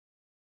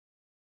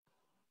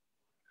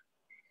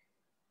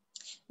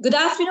Good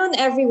afternoon,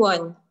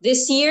 everyone.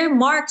 This year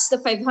marks the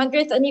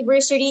 500th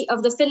anniversary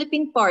of the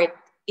Philippine part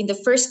in the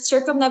first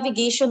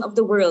circumnavigation of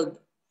the world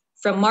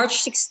from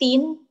March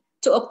 16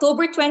 to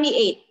October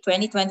 28,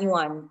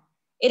 2021.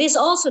 It is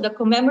also the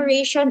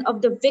commemoration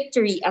of the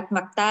victory at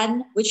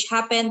Mactan, which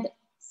happened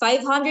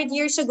 500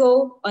 years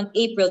ago on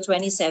April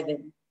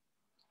 27.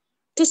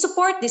 To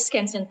support this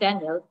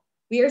Quincentennial,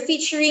 we are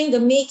featuring the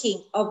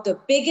making of the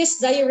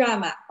biggest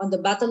diorama on the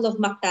Battle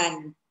of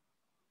Mactan.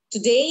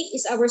 Today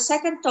is our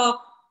second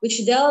talk,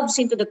 which delves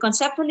into the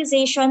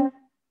conceptualization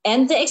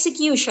and the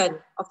execution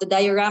of the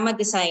diorama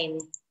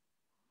design.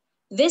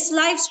 This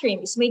live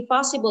stream is made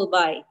possible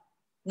by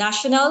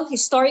National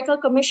Historical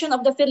Commission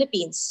of the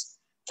Philippines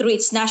through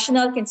its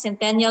National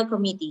Quincentennial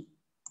Committee,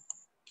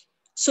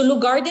 Sulu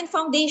Garden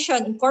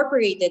Foundation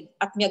Incorporated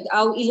at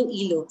Miagao,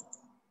 Iloilo,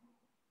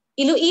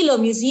 Iloilo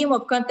Museum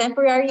of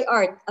Contemporary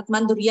Art at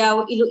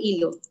Mandurriao,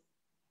 Iloilo,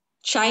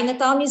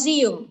 Chinatown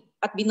Museum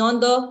at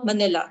Binondo,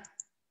 Manila,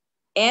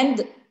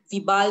 and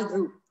Vibal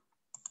Group.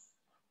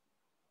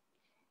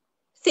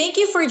 Thank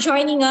you for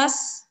joining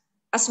us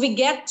as we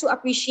get to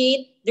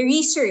appreciate the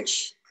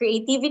research,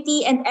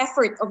 creativity, and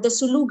effort of the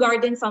Sulu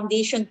Garden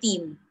Foundation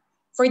team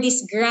for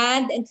this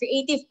grand and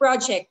creative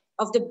project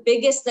of the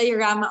biggest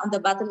diorama on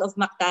the Battle of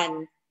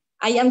Mactan.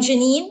 I am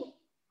Janine,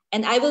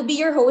 and I will be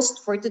your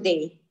host for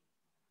today.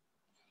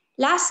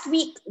 Last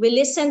week, we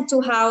listened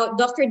to how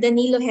Dr.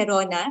 Danilo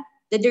Herona,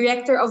 the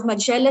director of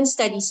Magellan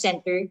Studies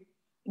Center,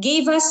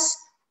 gave us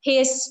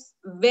his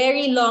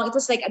very long, it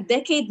was like a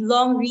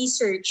decade-long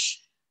research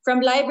from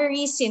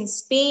libraries in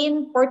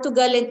Spain,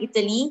 Portugal, and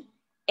Italy,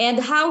 and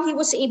how he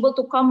was able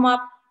to come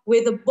up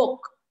with a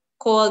book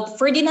called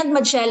Ferdinand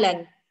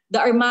Magellan,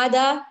 the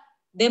Armada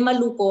de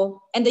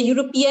Maluco, and the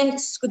European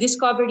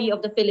discovery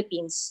of the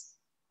Philippines.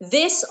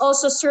 This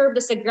also served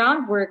as the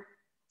groundwork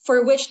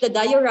for which the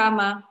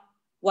diorama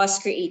was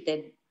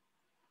created.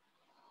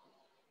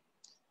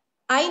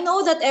 I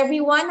know that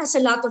everyone has a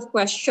lot of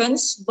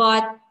questions,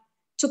 but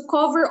to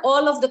cover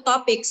all of the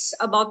topics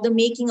about the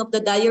making of the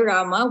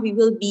diorama, we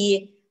will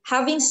be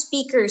having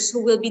speakers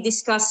who will be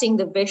discussing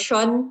the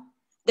vision,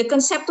 the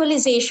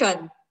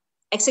conceptualization,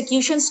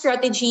 execution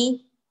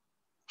strategy,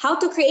 how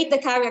to create the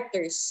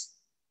characters,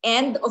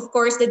 and of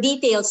course, the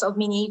details of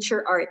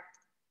miniature art.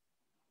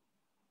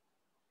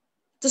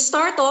 To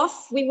start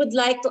off, we would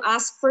like to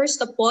ask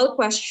first a poll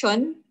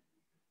question.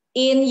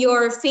 In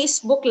your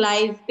Facebook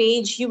Live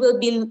page, you will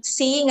be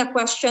seeing a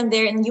question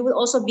there, and you will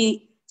also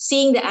be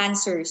seeing the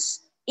answers.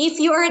 If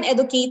you are an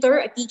educator,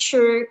 a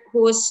teacher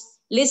who's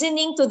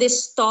listening to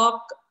this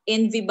talk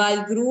in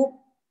Vibal Group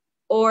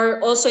or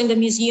also in the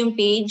museum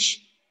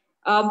page,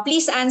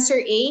 please answer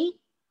A.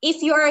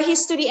 If you are a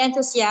history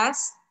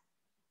enthusiast,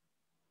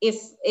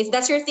 if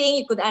that's your thing,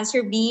 you could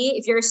answer B.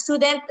 If you're a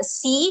student, a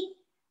C.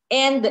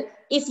 And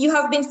if you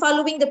have been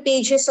following the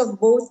pages of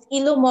both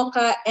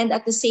Ilomoca and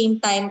at the same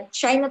time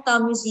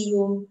Chinatown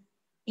Museum,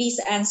 please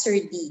answer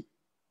D.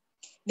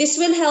 This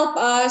will help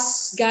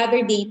us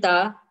gather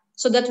data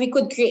so that we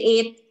could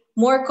create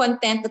more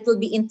content that will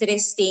be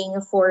interesting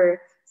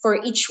for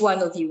each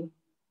one of you.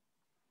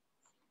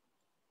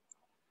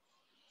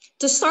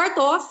 To start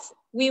off,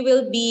 we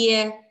will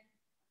be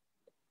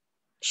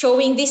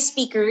showing these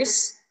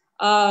speakers.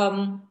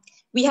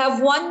 We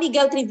have Juan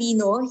Miguel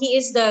Trevino. He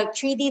is the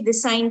 3D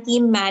design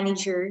team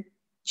manager.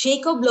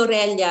 Jacob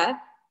Lorelia,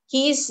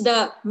 he is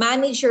the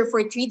manager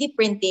for 3D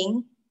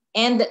printing.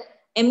 And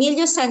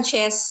Emilio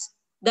Sanchez,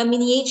 the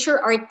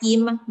miniature art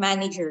team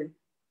manager.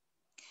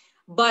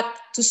 But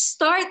to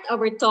start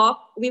our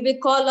talk, we will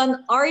call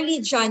on Arlie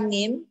John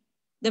Nim,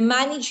 the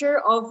manager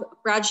of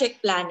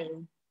project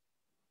planning.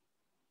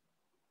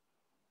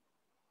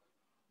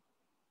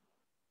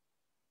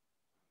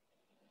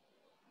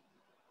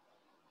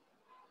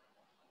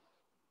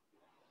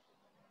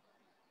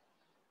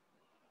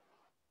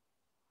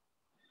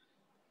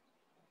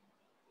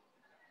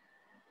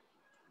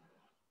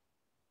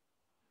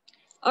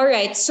 All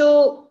right,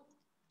 so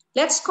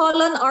let's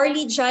call on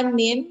Arlie John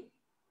Nim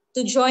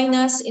to join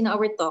us in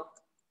our talk.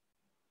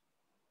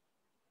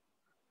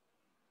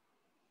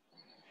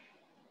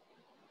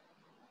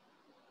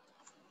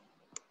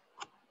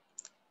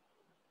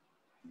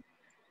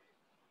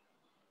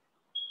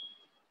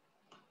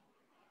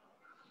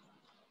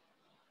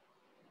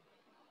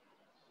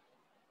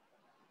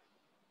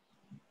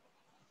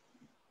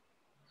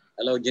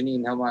 Hello,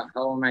 Janine.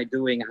 How am I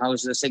doing?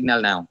 How's the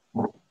signal now?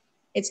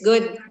 It's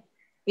good.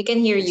 We can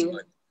hear you.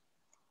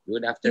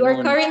 Good afternoon. You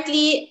are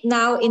currently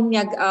now in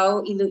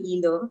Miagao,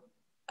 Iloilo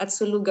at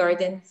Sulu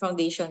Garden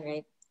Foundation,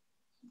 right?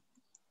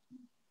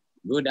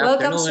 Good afternoon.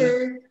 Welcome,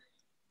 sir.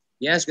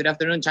 Yes, good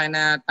afternoon,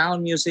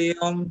 Chinatown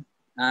Museum.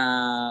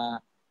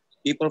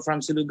 People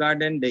from Sulu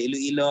Garden, the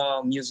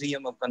Iloilo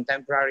Museum of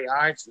Contemporary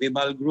Arts,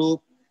 Vibal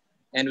Group,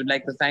 and would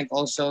like to thank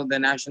also the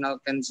National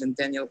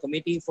Quincentennial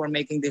Committee for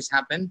making this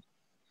happen.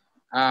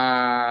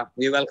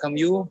 We welcome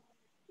you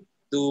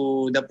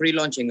to the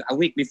pre-launching, a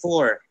week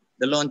before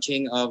the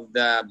launching of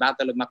the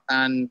Battle of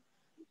Mactan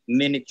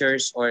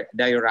miniatures or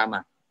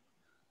diorama.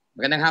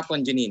 Magandang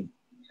hapon, Janine.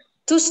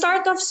 To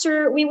start off,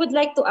 sir, we would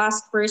like to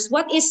ask first,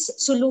 what is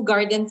Sulu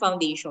Garden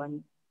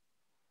Foundation?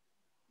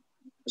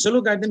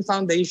 Sulu Garden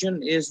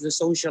Foundation is the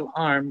social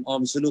arm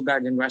of Sulu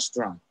Garden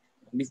Restaurant.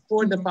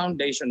 Before the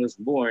foundation was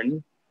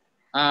born,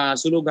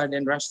 Sulu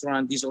Garden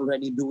Restaurant is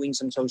already doing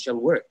some social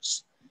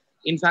works.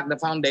 In fact, the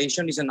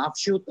foundation is an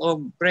offshoot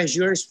of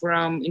pressures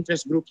from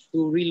interest groups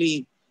to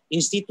really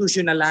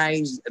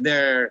institutionalize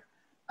their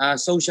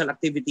social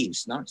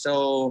activities. No?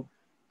 So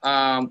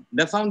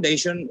the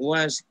foundation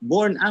was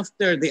born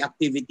after the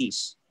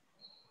activities.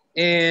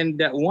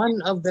 And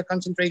one of the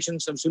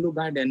concentrations of Sulu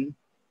Garden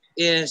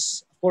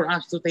is for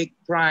us to take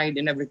pride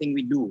in everything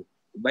we do.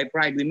 By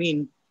pride, we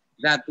mean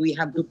that we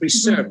have to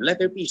preserve.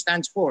 Letter P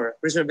stands for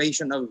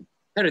preservation of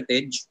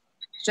heritage.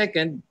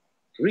 Second,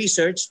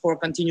 research for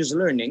continuous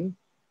learning.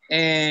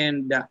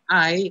 And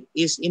I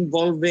is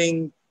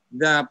involving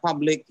the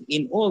public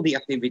in all the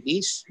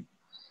activities.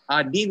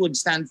 D would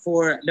stand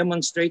for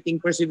demonstrating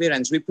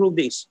perseverance. We prove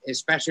this,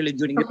 especially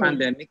during the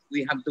pandemic.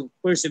 We have to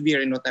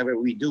persevere in whatever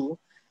we do.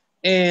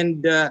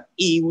 And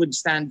E would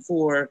stand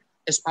for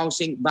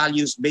espousing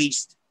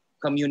values-based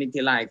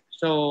community life.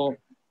 So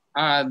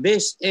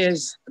this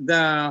is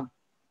the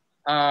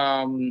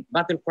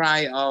battle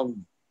cry of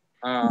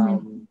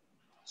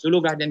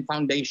Sulu Garden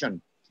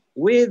Foundation,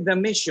 with the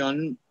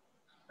mission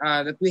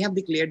that we have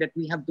declared that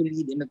we have to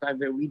lead in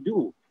whatever we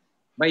do.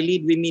 By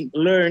lead, we mean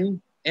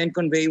learn and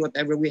convey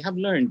whatever we have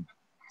learned.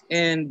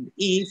 And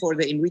E for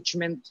the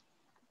enrichment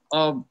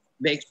of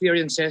the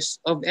experiences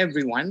of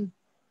everyone.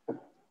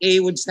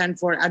 A would stand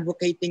for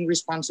advocating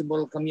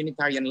responsible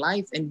communitarian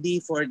life, and D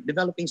for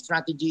developing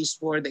strategies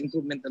for the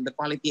improvement of the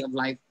quality of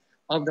life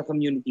of the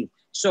community.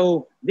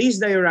 So this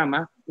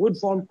diorama would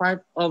form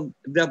part of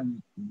the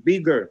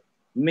bigger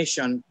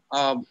mission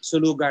of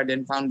Sulu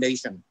Garden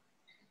Foundation.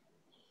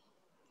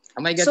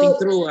 Am I getting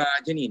through,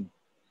 Janine?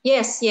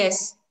 Yes,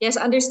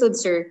 understood,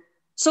 sir.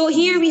 So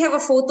here we have a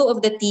photo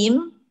of the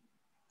team.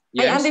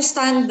 Yes. I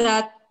understand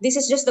that this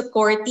is just the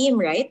core team,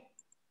 right?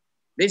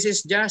 This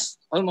is just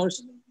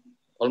almost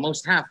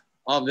half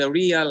of the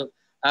real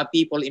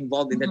people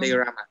involved in the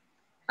diorama.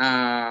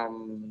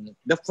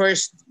 The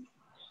first,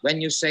 when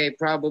you say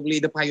probably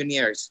the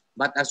pioneers,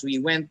 but as we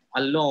went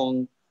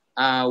along,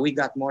 we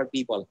got more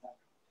people.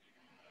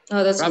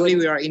 Oh, that's probably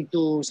good. We are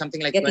into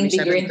something like Getting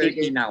 27,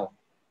 30 now.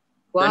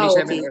 Wow,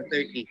 27 or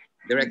 30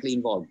 directly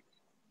involved.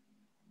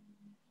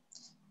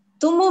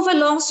 To move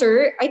along,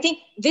 sir, I think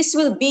this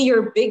will be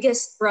your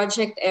biggest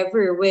project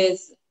ever with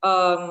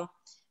the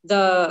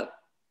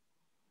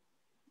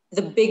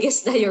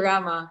biggest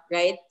diorama,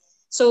 right?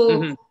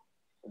 So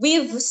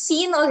we've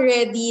seen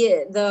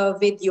already the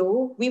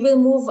video. We will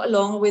move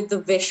along with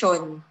the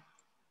vision.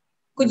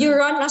 Could you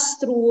run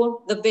us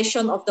through the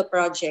vision of the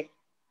project?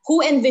 Who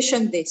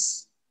envisioned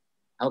this?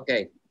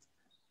 Okay.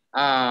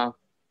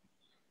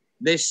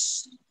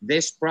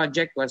 This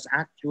project was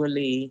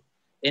actually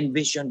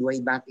envisioned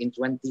way back in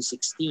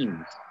 2016.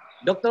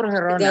 Dr.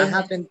 Herona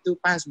happened to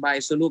pass by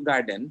Sulu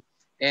Garden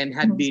and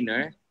had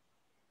dinner.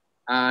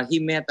 He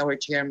met our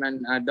chairman,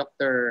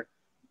 Dr.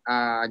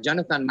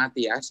 Jonathan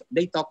Matias.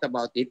 They talked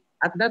about it.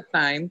 At that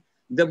time,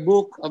 the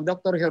book of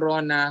Dr.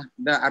 Herona,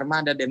 The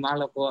Armada de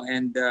Maloco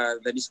and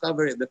the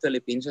Discovery of the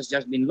Philippines has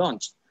just been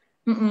launched.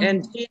 And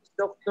since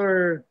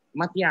Dr.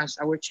 Matias,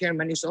 our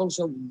chairman, is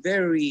also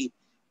very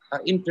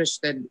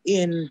interested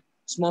in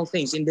small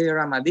things, in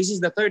diorama. This is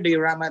the third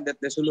diorama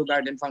that the Sulu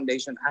Garden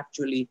Foundation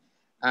actually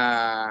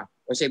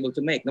was able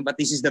to make. No, but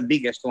this is the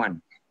biggest one.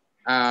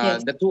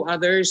 Yes. The two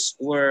others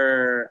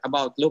were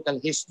about local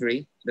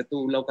history, the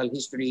two local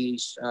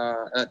histories,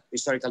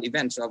 historical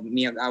events of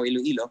Miagao,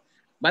 Iloilo.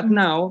 But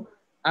now,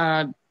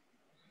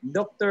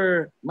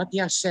 Dr.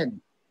 Matias said,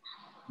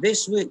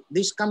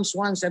 this comes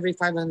once every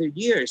 500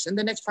 years. And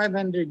the next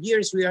 500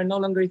 years, we are no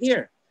longer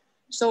here.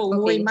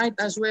 So we might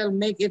as well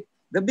make it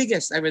the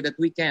biggest ever that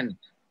we can.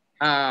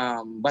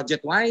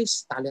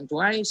 Budget-wise,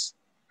 talent-wise.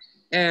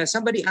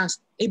 Somebody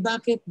asked,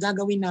 bakit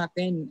gagawin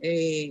natin?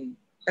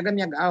 Taga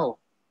Miagao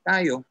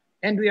tayo,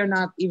 and we are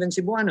not even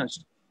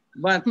Cebuanos.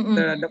 But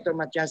Dr.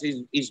 Matias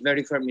is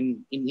very firm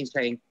in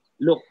saying,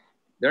 look,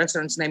 the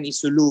restaurant's name is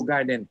Sulu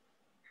Garden.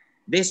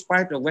 This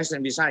part of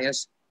Western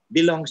Visayas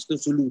belongs to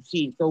Sulu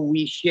Sea, so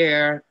we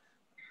share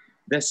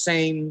the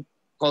same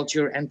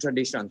culture and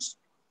traditions.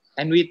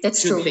 And we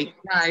should take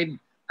pride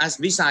as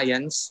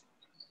Visayans,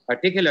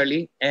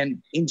 particularly,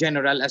 and in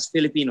general as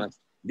Filipinos.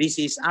 This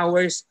is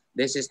ours.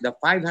 This is the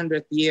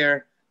 500th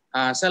year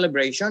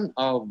celebration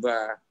of,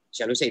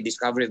 shall we say,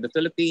 discovery of the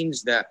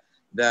Philippines, the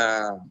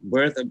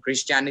birth of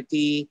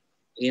Christianity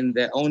in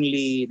the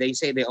only, they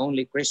say, the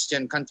only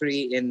Christian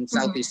country in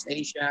Southeast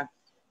Asia.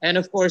 And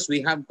of course,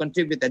 we have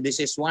contributed. This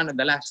is one of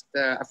the last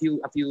a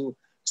few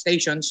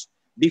stations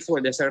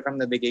before the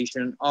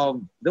circumnavigation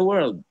of the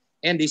world.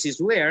 And this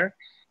is where,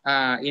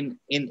 in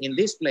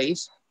this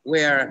place,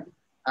 where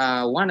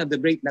one of the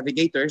great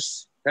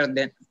navigators,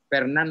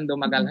 Fernando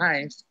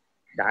Magalhaes,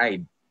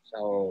 died.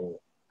 So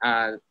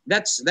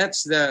that's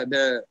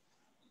the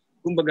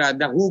kumbaga,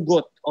 the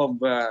hugot of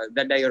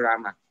the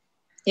diorama.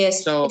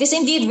 Yes, so it is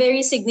indeed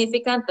very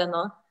significant,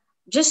 ano?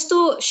 just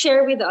to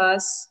share with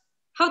us,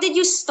 how did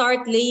you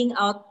start laying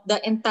out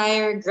the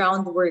entire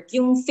groundwork,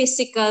 yung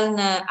physical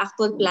na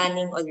actual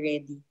planning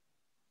already?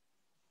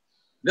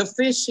 The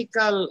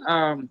physical,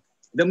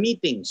 the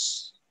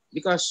meetings,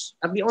 because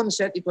at the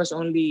onset, it was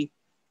only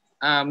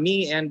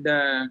me and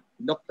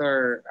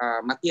Dr.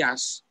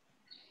 Matias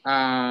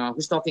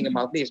who's talking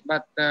about this.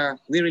 But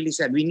we really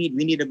said we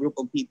need a group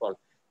of people.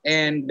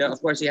 And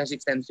of course, he has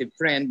extensive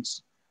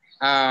friends.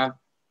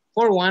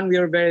 For one, we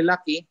were very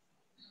lucky.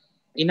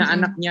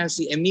 Inaanak niya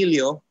si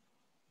Emilio,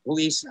 who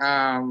is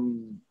a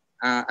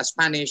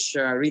Spanish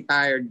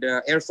retired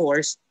Air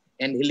Force,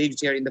 and he lives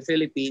here in the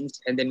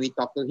Philippines. And then we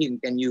talked to him,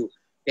 can you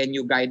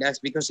guide us?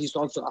 Because he's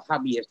also a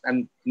hobbyist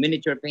and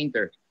miniature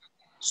painter.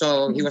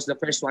 So he was the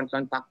first one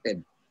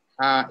contacted.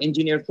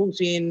 Engineer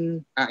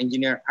Fusin,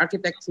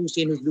 architect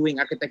Fusin, who's doing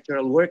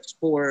architectural works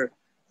for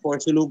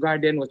Sulu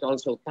Garden, was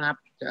also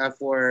tapped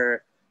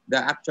for the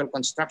actual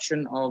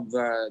construction of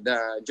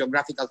the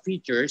geographical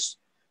features,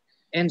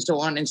 and so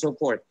on and so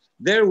forth.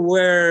 There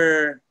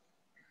were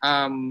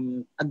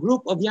a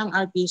group of young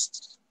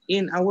artists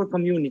in our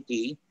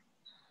community.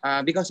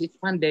 Because it's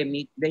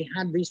pandemic, they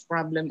had this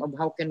problem of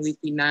how can we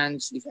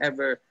finance if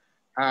ever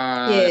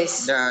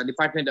the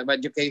Department of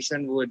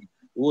Education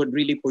would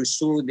really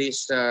pursue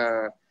this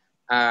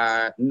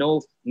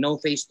no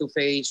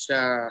face-to-face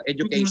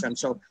education.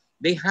 So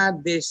they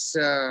had this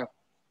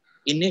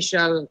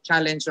initial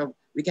challenge of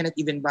we cannot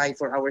even buy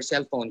for our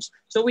cell phones.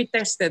 So we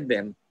tested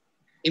them.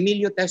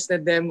 Emilio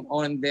tested them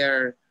on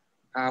their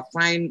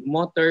fine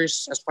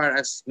motors as far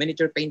as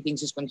miniature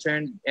paintings is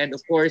concerned. And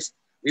of course,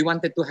 we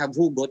wanted to have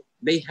hugot.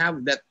 They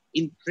have that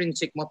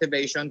intrinsic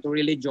motivation to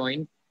really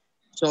join.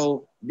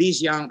 So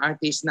these young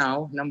artists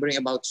now, numbering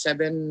about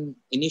 7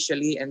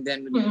 initially, and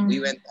then we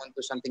went on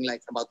to something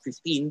like about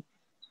 15,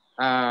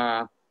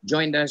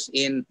 joined us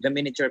in the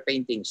miniature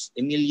paintings.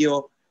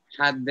 Emilio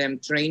had them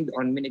trained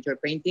on miniature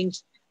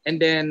paintings.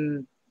 And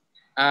then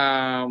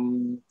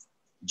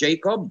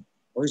Jacob,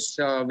 who's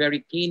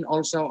very keen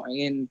also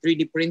in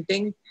 3D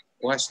printing,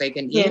 was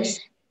taken in.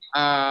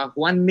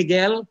 Juan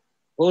Miguel,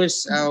 who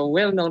is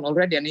well known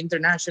already, an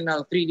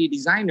international 3D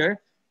designer,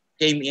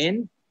 came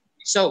in.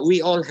 So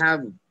we all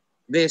have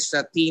this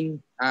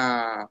team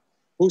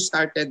who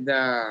started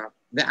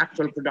the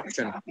actual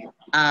production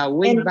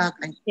way back,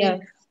 I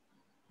think,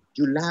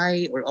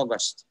 July or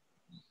August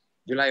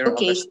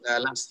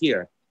last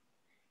year.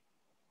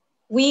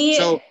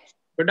 So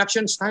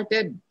production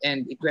started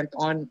and it went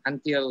on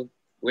until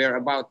we're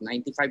about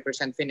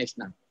 95% finished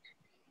now.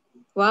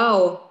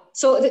 Wow.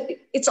 So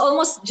it's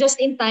almost just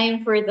in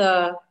time for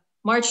the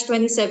March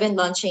 27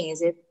 launching,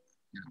 is it?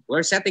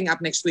 We're setting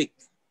up next week.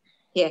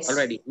 Yes.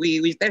 Already.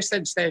 We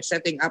tested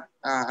setting up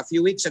a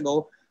few weeks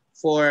ago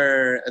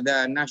for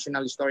the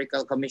National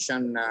Historical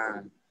Commission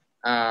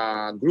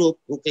group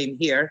who came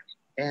here,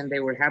 and they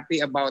were happy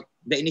about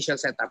the initial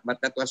setup,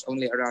 but that was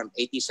only around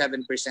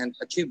 87%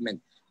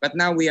 achievement. But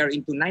now we are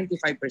into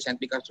 95%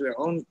 because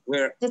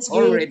we're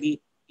already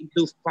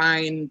into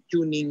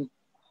fine-tuning,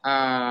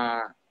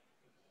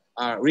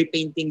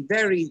 repainting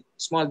very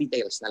small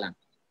details na lang.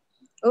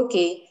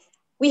 Okay.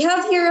 We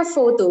have here a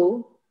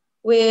photo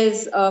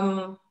with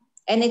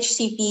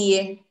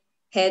NHCP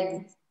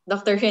head,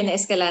 Dr. Rene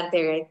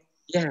Escalante, right?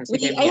 Yes.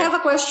 I have a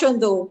question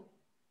though.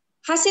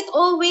 Has it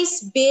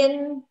always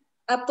been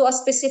up to a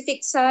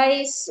specific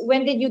size?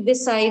 When did you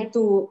decide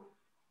to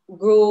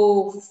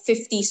grow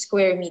 50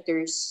 square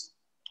meters?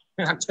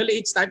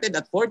 Actually, it started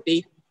at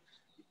 40.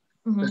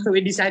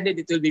 We decided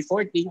it will be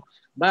 40.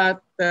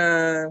 But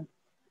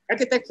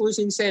Architect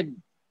Fusin said,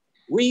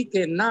 we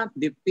cannot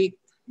depict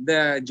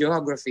the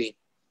geography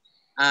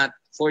at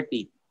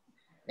 40.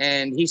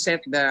 And he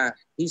set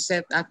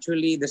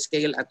actually the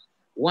scale at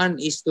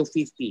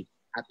 1:50.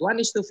 At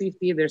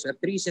 1:50, there's a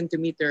 3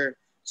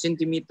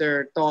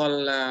 centimeter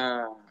tall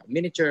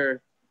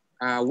miniature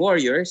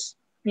warriors.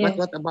 But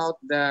what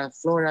about the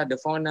flora, the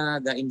fauna,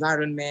 the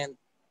environment?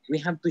 We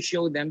have to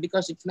show them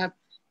because it's not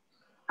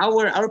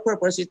our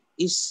purpose. It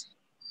is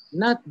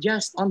not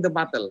just on the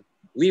battle.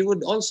 We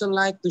would also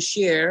like to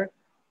share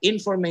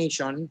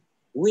information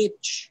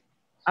which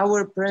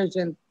our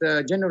present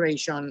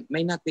generation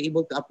may not be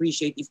able to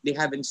appreciate if they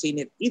haven't seen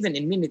it, even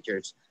in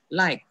miniatures.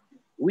 Like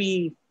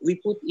we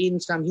put in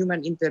some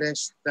human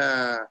interest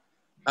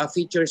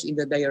features in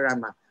the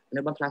diorama.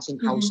 Ano bang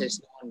klaseng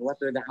houses? What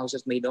were the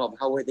houses made of?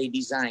 How were they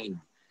designed?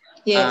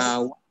 Yes.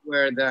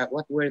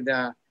 What were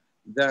the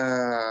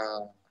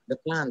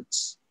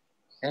plants?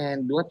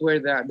 And what were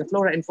the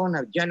flora and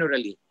fauna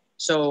generally?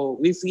 So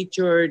we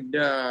featured,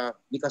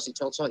 because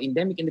it's also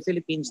endemic in the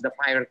Philippines, the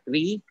fire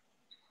tree,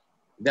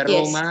 the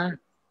Roma.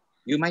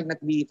 You might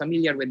not be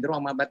familiar with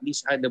Roma, but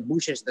these are the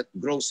bushes that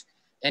grows,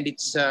 and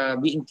it's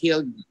being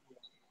killed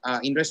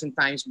in recent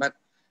times. But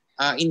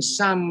in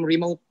some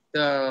remote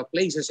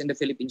places in the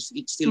Philippines,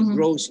 it still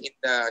grows in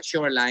the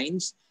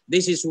shorelines.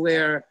 This is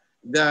where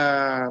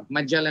the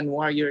Magellan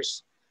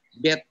warriors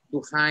get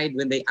to hide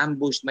when they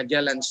ambushed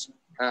Magellan's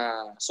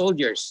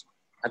soldiers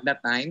at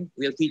that time.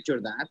 We'll feature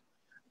that.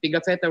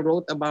 Pigafetta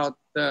wrote about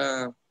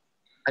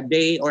a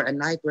day or a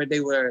night where they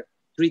were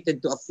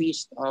treated to a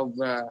feast of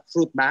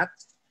fruit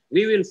bats.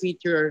 We will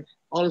feature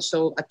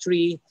also a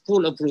tree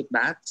full of fruit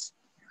bats.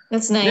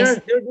 That's nice.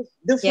 There are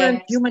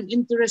different human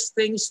interest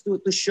things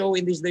to show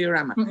in this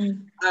diorama.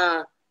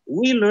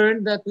 We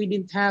learned that we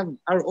didn't have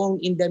our own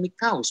endemic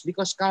cows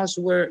because cows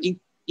were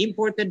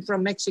imported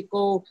from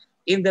Mexico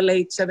in the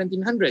late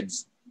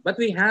 1700s. But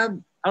we have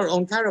our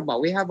own carabao.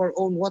 We have our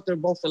own water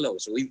buffalo.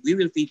 So we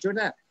will feature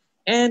that.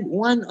 And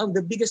one of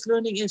the biggest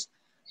learning is,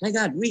 my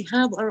God, we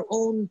have our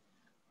own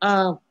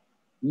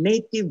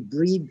native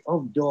breed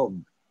of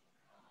dog,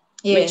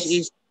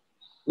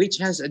 which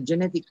has a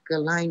genetic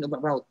line of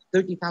about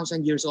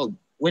 30,000 years old.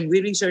 When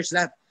we researched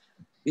that,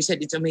 we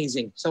said it's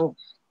amazing. So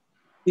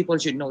people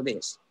should know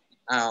this.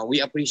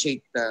 We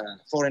appreciate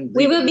foreign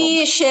breed. We will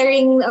be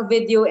sharing a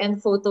video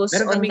and photos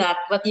on that,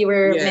 what you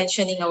were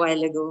mentioning a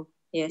while ago.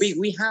 Yes.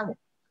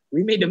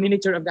 We made a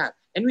miniature of that.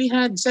 And we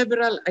had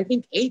several, I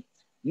think 8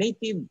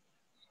 native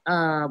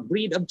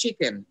breed of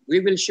chicken. We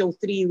will show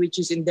 3 which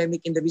is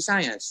endemic in the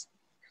Visayas.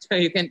 So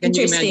you can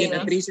you imagine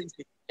a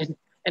 360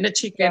 and a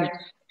chicken. Yeah.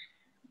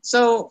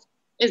 So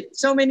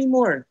many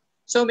more.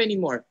 The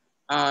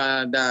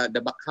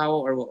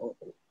bacao, or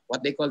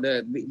what they call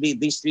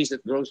these trees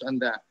that grows on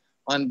the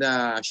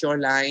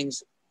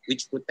shorelines,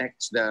 which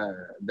protects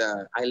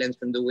the islands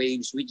from the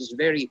waves, which is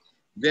very,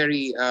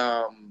 very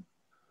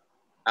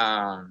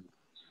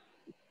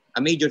a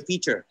major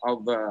feature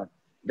of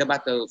the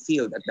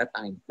battlefield at that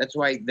time. That's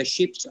why the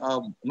ships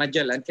of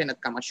Magellan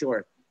cannot come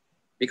ashore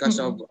because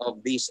of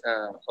these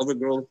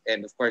overgrowth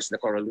and, of course, the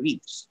coral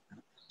reefs.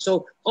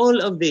 So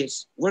all of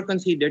this were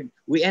considered.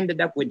 We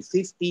ended up with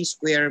 50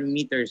 square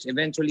meters.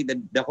 Eventually,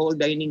 the whole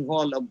dining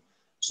hall of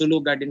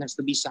Sulu Garden has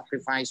to be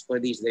sacrificed for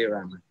this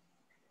diorama.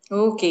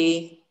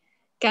 Okay.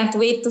 Can't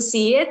wait to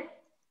see it.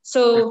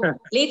 So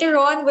later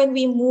on, when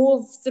we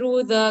move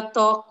through the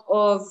talk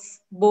of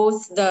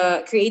both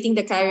the creating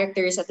the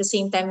characters at the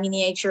same time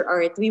miniature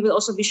art, we will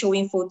also be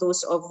showing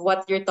photos of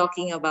what you're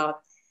talking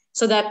about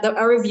so that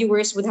our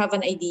viewers would have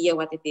an idea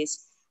what it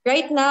is.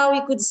 Right now,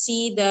 we could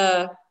see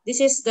this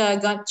is the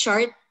Gantt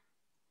chart.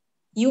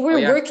 You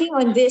were working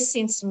on this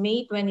since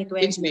May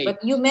 2020,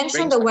 but you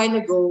mentioned a while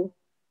ago,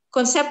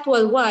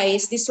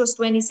 conceptual-wise, this was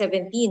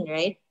 2017,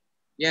 right?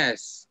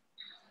 Yes.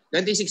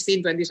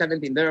 2016,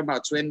 2017,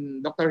 thereabouts,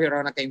 when Dr.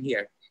 Hirona came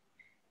here.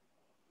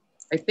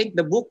 I think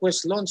the book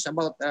was launched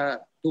about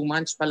 2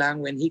 months pa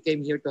lang when he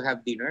came here to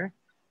have dinner.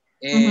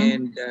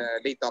 And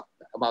they talked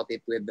about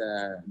it with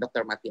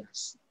Dr.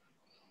 Matias.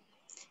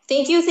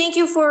 Thank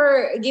you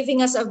for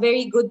giving us a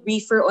very good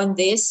briefer on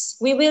this.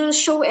 We will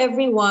show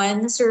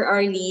everyone, Sir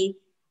Arlie,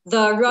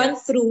 the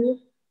run-through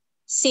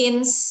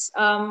since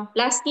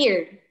last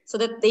year so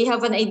that they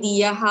have an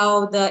idea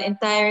how the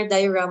entire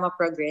diorama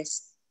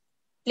progressed.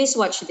 Please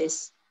watch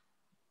this.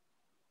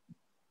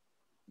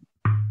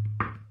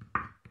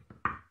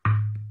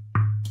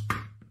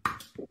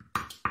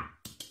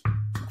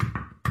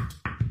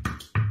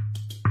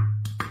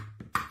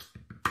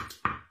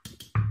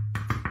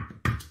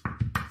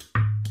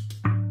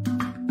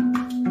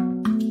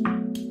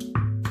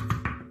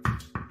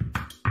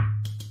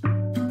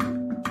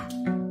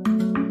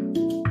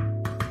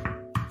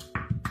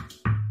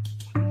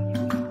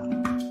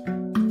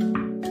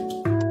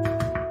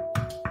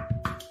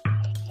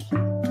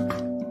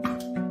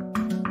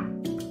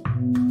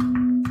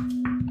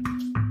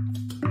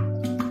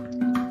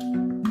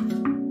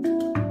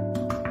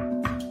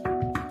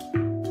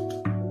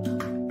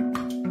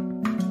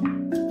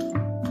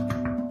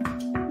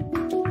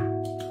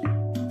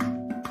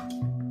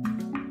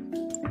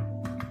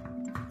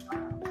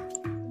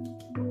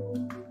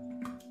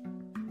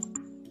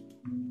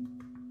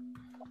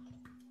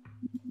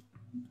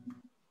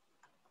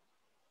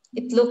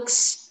 It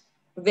looks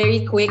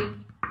very quick,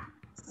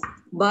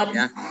 but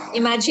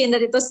imagine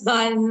that it was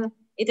done.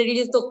 It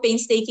really took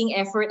painstaking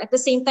effort. At the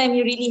same time,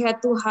 you really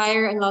had to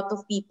hire a lot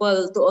of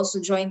people to also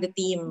join the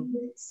team,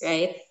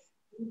 right?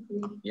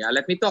 Yeah,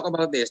 let me talk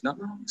about this. No,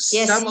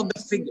 yes. Some of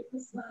the figures.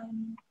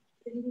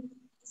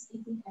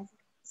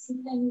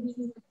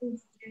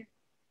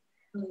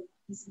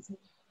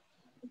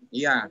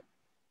 Yeah.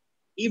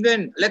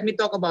 Even let me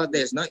talk about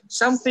this. No,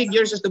 some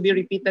figures has to be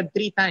repeated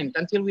 3 times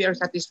until we are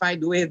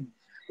satisfied with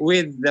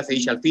the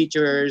facial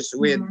features,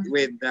 with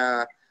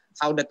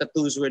how the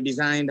tattoos were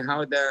designed,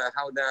 how the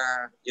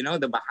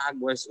bahag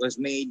was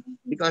made,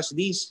 because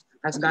this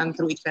has gone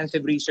through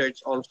extensive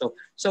research also.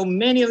 So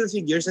many of the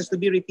figures has to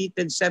be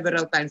repeated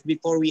several times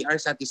before we are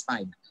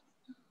satisfied.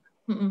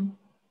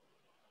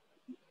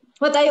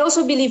 But I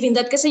also believe in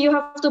that because you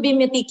have to be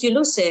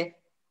meticulous,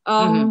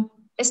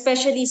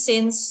 especially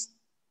since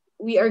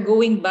we are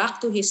going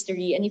back to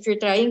history, and if you're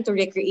trying to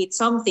recreate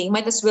something,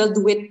 might as well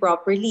do it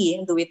properly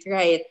and do it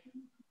right.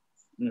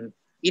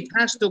 It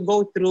has to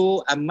go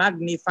through a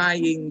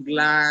magnifying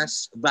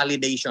glass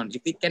validation.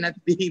 If it cannot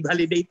be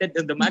validated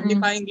in the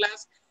magnifying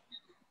glass,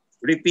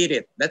 repeat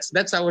it.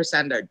 That's our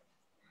standard.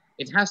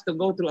 It has to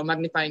go through a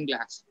magnifying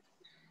glass.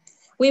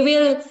 We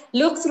will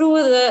look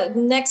through the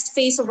next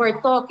phase of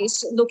our talk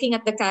is looking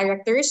at the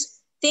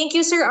characters. Thank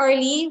you, Sir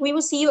Arlie. We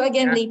will see you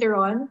again Yeah. later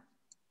on.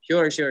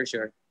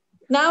 Sure.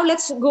 Now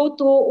let's go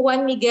to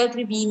Juan Miguel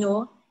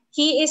Trevino.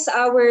 He is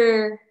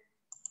our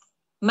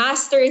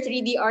master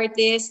 3D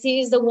artist. He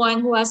is the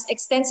one who has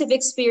extensive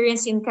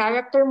experience in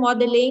character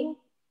modeling.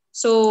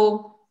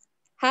 So,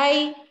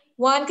 hi,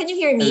 Juan, can you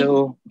hear me?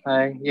 Hello.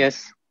 Hi.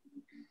 Yes.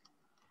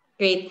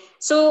 Great.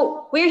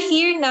 So, we're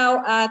here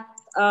now at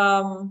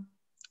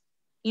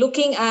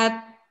looking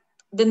at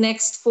the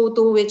next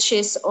photo, which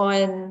is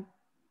on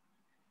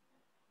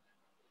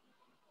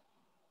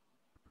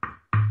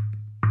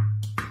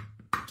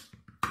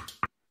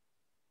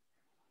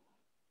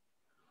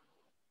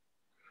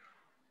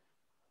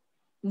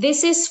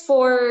this is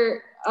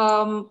for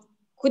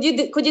could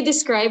you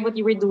describe what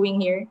you were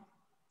doing here?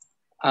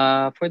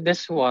 For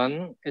this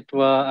one,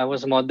 I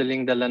was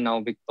modeling the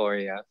Lanao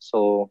Victoria.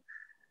 So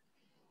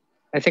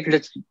I think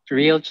the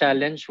real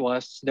challenge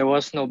was there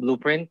was no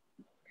blueprint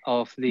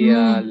of the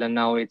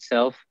Lanao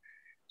itself.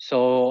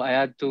 So I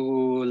had to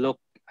look.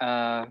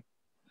 I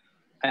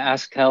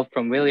asked help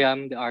from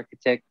William, the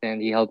architect,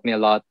 and he helped me a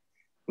lot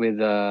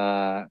with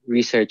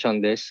research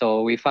on this.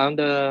 So we found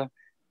a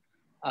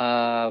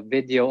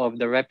video of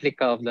the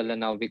replica of the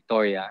Lanao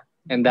Victoria,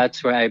 and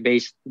that's where I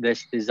based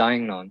this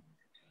design on.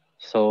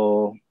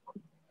 So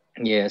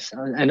yes,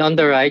 and on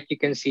the right you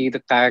can see the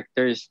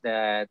characters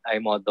that I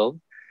modeled,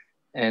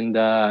 and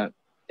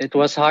it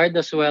was hard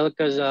as well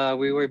because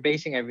we were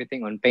basing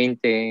everything on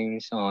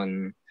paintings.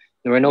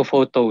 There were no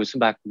photos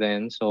back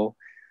then, so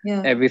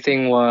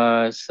everything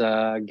was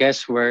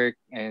guesswork,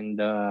 and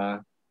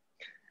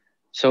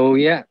so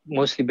yeah,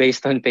 mostly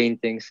based on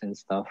paintings and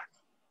stuff.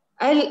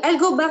 I'll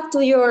go back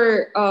to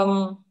your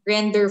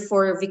render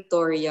for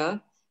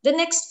Victoria. The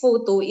next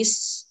photo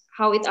is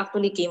how it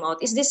actually came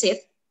out. Is this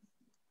it?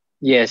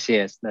 Yes,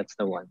 that's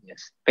the one.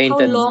 Yes,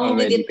 painted. How long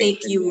did it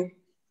take painted. you?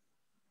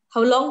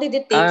 How long did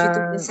it take you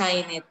to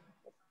design it?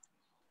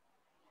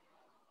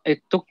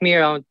 It took me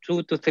around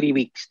 2 to 3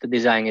 weeks to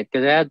design it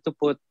because I had to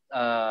put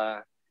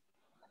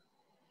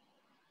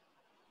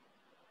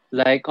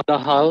like on the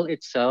hull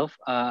itself.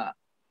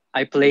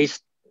 I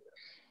placed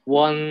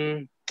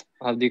one,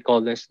 how do you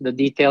call this? The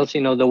details,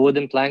 the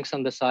wooden planks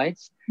on the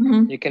sides.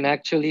 You can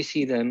actually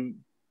see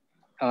them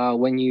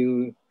when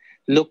you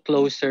look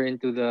closer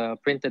into the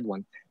printed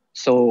one.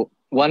 So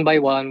one by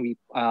one,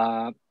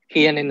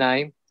 Kian and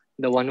I,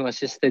 the one who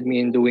assisted me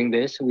in doing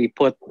this, we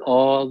put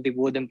all the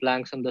wooden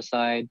planks on the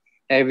side.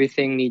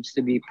 Everything needs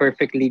to be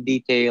perfectly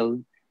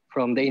detailed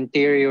from the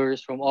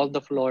interiors, from all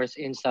the floors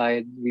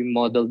inside. We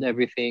modeled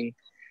everything.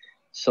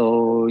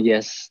 So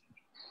yes.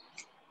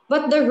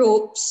 But the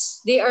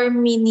ropes, they are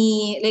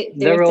mini. Like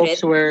the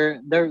ropes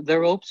were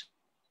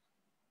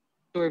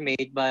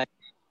made by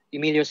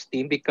Emilio's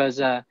team because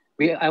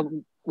we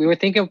were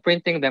thinking of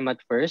printing them at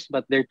first,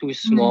 but they're too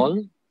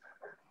small.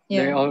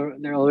 They're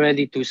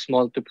already too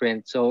small to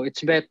print. So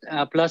it's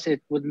plus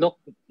it would look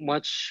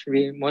much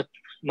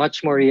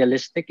more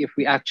realistic if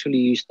we actually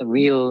used the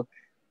real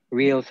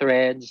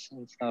threads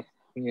and stuff.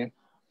 Yeah.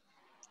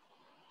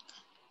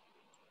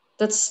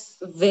 That's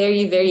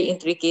very, very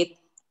intricate.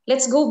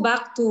 Let's go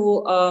back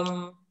to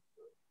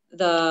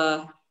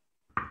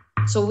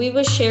so we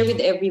will share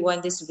with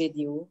everyone this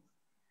video.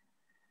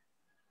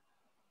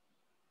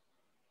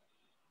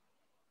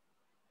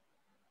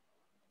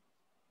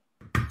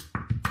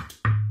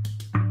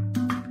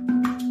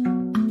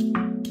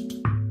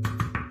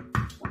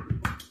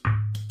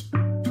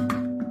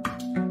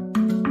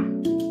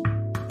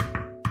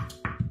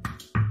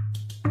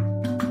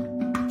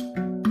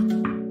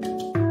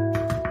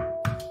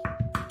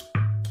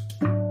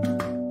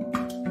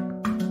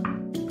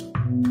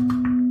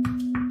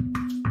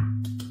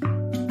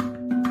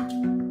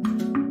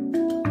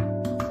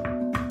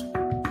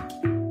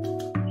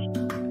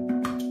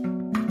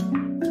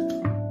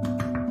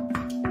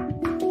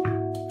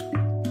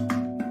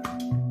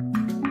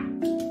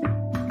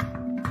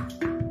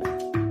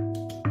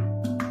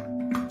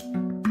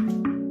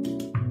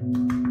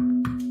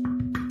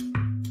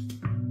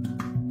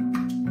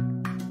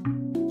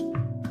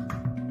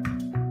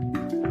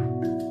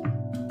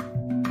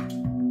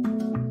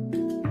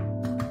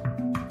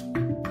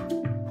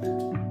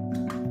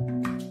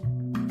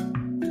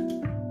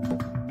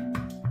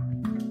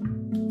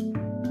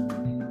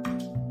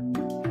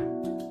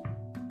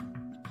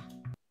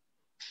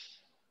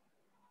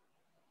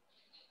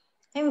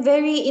 I'm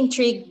very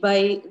intrigued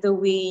by the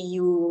way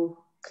you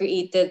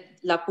created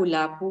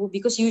Lapu-Lapu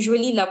because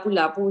usually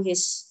Lapu-Lapu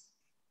is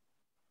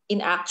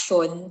in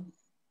action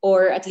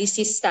or at least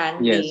he's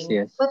standing.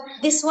 Yes. But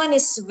this one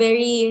is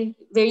very,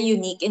 very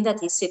unique in that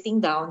he's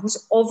sitting down.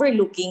 He's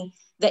overlooking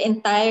the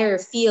entire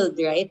field,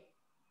 right?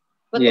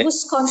 But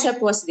whose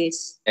concept was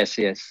this?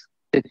 Yes.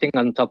 Sitting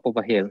on top of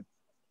a hill.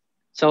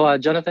 So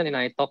Jonathan and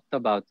I talked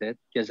about it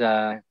because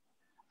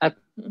at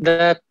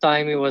that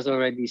time he was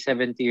already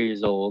 70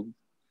 years old.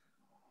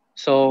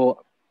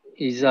 So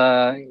he's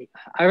I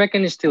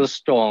reckon he's still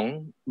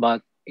strong,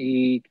 but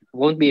he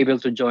won't be able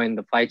to join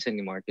the fights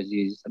anymore because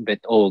he's a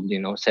bit old,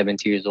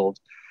 70 years old.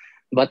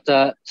 But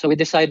so we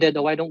decided,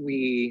 why don't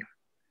we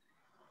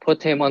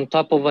put him on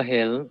top of a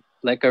hill,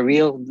 like the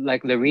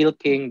real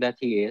king that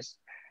he is,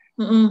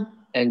 Mm-mm.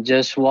 and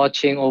just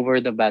watching over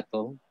the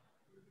battle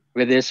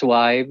with his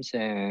wives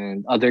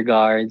and other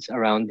guards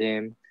around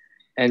him,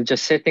 and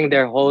just sitting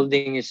there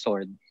holding his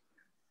sword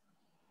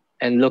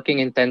and looking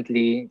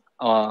intently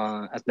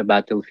at the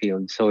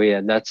battlefield. So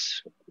yeah,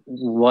 that's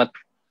what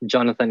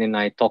Jonathan and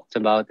I talked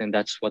about, and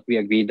that's what we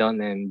agreed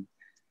on. And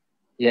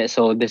yeah,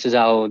 so this is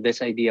how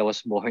this idea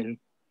was born.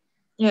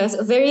 Yes,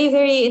 very,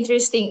 very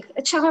interesting.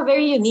 At saka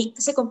very unique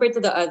kasi compared to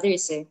the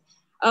others eh.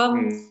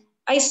 Um, Mm,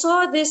 I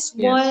saw this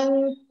yes.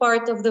 one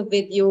part of the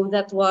video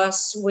that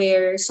was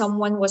where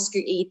someone was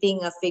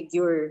creating a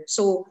figure.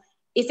 So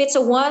if it's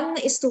a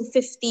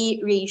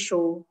 1:50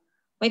 ratio,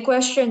 my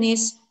question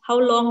is, how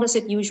long does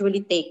it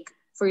usually take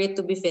for it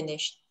to be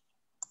finished?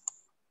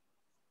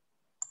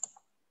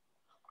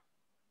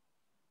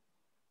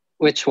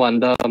 Which one?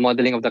 The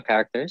modeling of the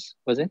characters,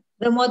 was it?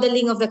 The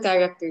modeling of the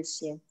characters,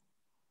 yeah.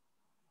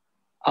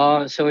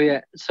 So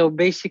yeah. So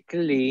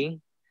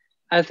basically,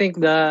 I think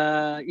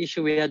the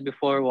issue we had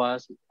before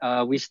was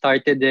we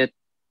started it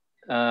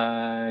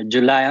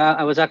July.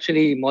 I was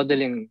actually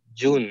modeling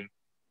June.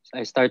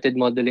 I started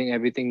modeling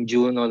everything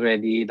June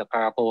already. The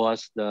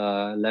karakawas,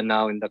 the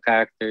lanao, and the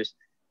characters.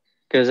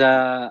 Because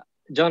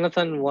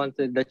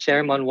the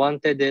chairman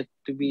wanted it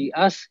to be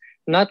us,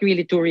 not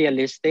really too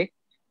realistic,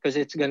 because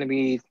it's gonna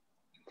be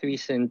 3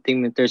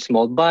 centimeters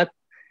small, but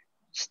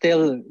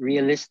still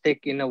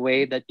realistic in a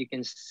way that you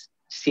can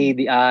see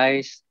the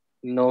eyes,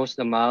 nose,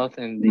 the mouth,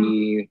 and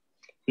the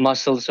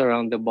muscles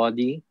around the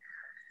body.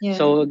 Yeah.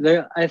 So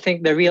I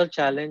think the real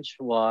challenge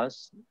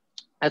was,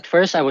 at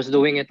first I was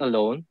doing it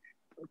alone,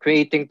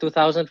 creating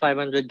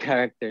 2,500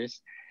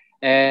 characters,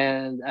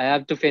 and I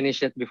have to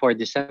finish it before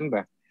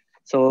December.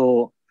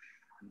 So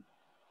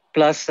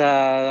plus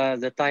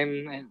the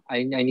time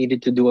I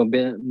needed to do a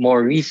bit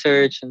more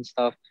research and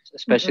stuff, Mm-mm.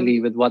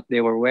 especially with what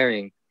they were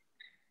wearing.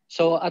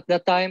 So at the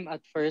time,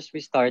 at first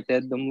we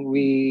started,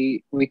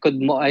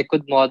 I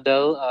could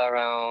model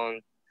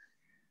around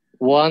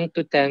 1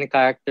 to 10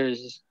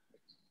 characters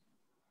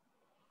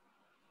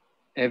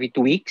every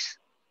 2 weeks,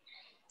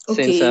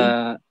 since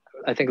Okay.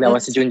 I think that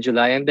was That's June,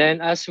 July, and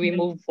then as we Mhm.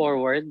 move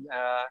forward,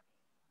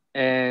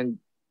 and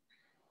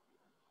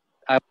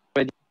I was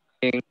already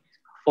doing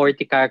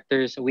 40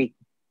 characters a week,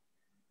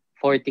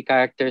 40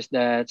 characters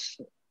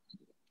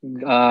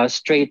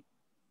straight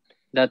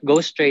that go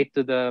straight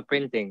to the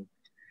printing.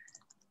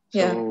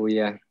 Yeah, So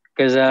yeah,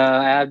 because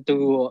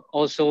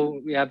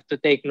we have to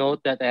take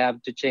note that I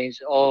have to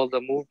change all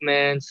the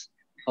movements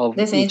of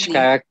each definitely.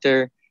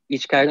 character.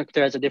 Each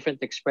character has a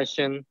different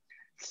expression.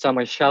 Some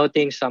are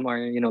shouting, some are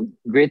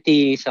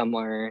gritty, some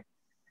are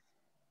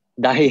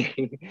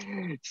dying.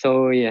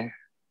 So yeah,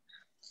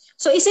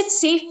 So is it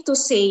safe to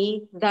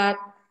say that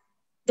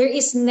there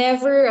is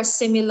never a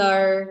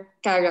similar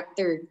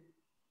character?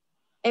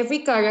 Every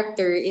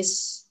character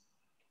is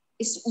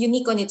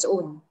unique on its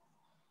own.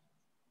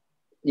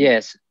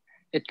 yes,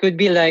 it could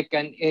be like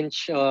an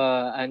inch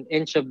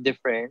of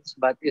difference,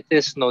 but it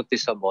is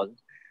noticeable.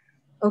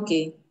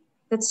 Okay.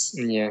 That's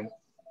Yeah.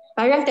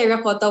 parang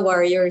terracotta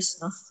warriors,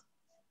 no?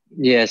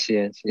 Yes.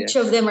 Yes. Each Yes.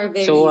 of them are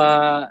very So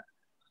unique.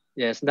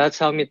 yes, that's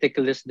how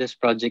meticulous this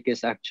project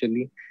is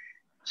actually.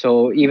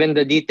 So even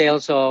the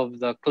details of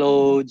the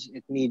clothes,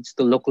 it needs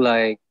to look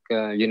like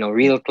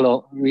real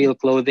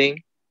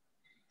clothing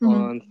Mhm.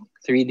 on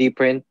 3D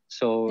print.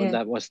 So Yeah.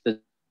 that was the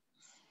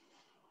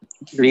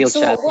real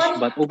So challenge. one,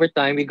 But over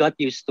time, we got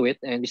used to it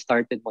and we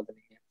started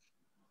modeling it.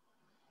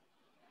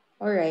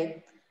 all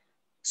right.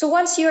 So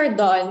once you're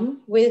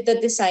done with the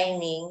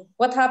designing,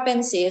 what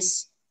happens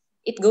is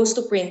it goes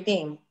to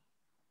printing.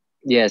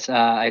 Yes,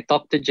 I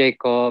talked to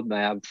Jacob. I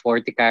have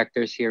 40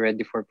 characters here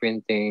ready for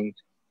printing,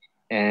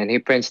 and he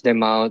prints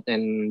them out,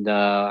 and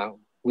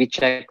we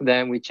check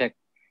them. We check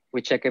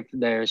if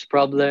there's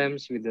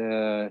problems with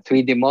the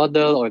 3D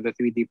model or the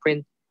 3D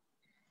printing,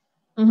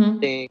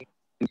 Mm-hmm.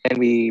 and then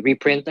we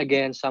reprint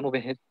again some of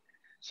it.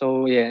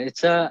 So yeah,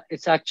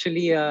 it's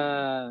actually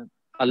a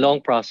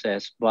long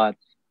process, but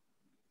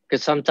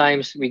because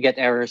sometimes we get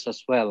errors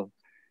as well.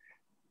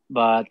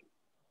 But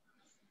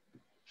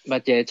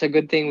yeah, it's a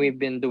good thing we've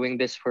been doing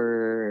this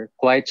for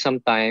quite some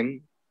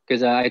time.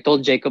 Because I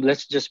told Jacob,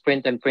 let's just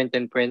print and print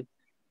and print,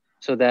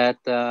 so that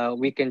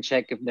we can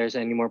check if there's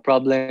any more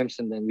problems,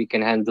 and then we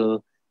can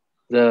handle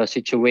the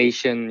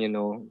situation.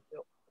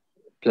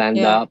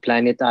 Yeah,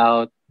 Plan it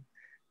out,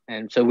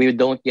 and so we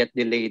don't get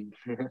delayed.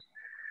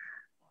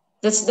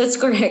 that's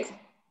correct.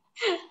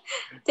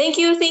 Thank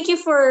you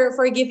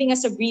for giving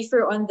us a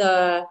briefer on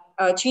the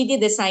 3D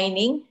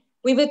designing.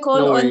 We will call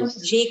No on worries.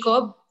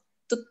 Jacob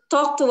to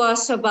talk to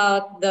us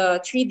about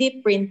the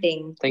 3D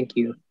printing. Thank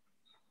you.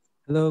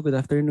 Hello, good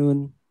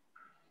afternoon.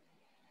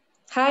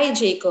 Hi,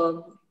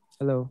 Jacob.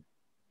 Hello.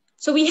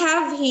 So we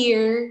have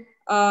here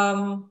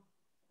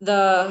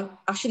the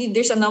actually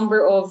there's a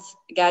number of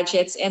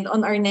gadgets, and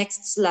on our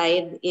next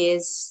slide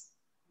is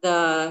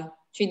the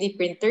 3D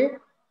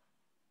printer.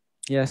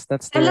 Yes,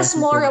 that's the Tell us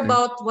resin more printer.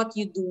 about what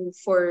you do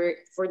for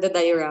the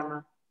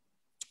diorama.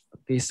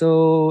 Okay,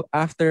 so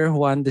after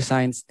Juan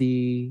designs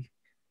the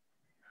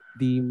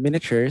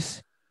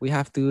miniatures, we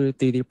have to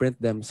 3D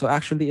print them. So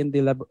actually in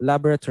the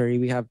laboratory,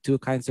 we have two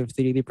kinds of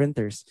 3D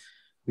printers.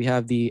 We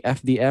have the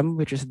FDM,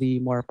 which is the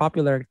more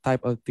popular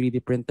type of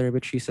 3D printer,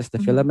 which uses the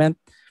filament,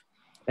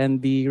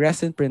 and the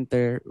resin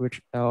printer,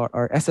 which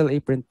or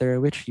SLA printer,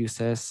 which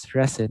uses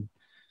resin.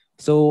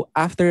 So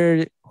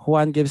after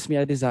Juan gives me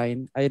a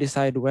design, I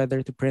decide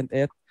whether to print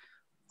it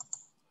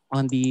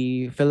on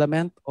the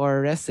filament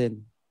or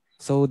resin.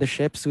 So the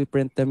ships, we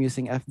print them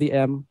using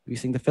FDM,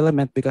 using the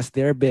filament because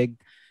they're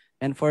big.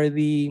 And for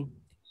the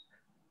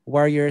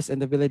warriors and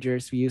the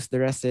villagers, we use the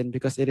resin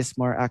because it is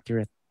more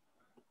accurate.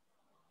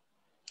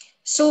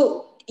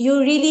 So you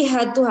really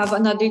had to have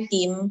another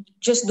team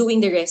just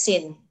doing the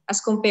resin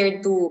as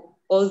compared to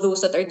all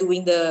those that are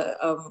doing the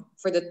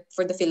for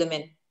the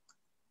filament.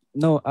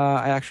 No,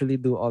 I actually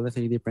do all the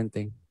 3D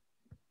printing.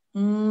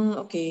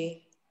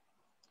 Okay.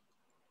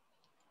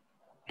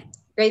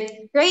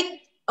 Right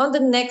on the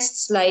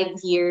next slide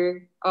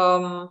here,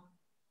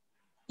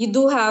 you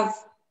do have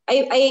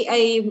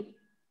I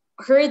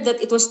heard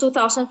that it was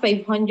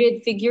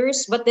 2,500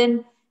 figures, but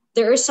then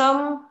there are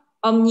some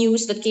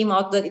news that came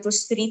out that it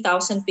was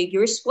 3,000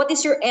 figures. What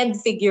is your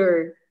end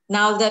figure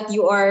now that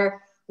you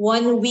are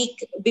 1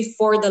 week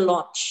before the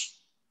launch?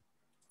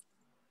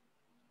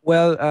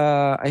 Well,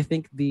 I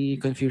think the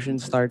confusion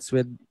starts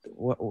with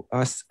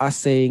us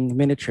saying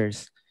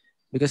miniatures,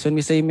 because when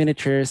we say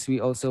miniatures,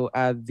 we also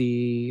add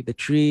the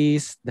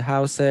trees, the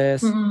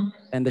houses,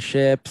 and the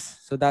ships.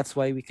 So that's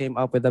why we came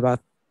up with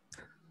about,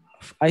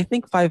 I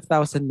think,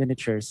 5,000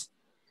 miniatures.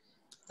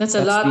 That's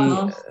a That's lot, the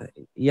no?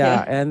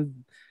 yeah,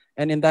 and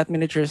in that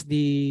miniatures,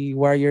 the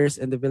warriors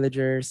and the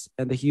villagers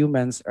and the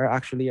humans are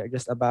actually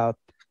just about,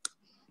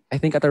 I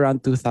think, at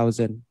around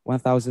 2,000,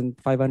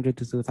 1,500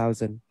 to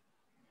 2,000.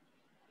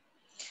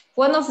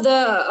 One of the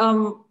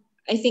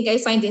I think I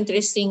find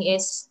interesting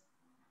is,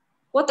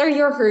 what are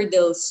your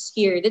hurdles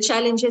here? The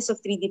challenges of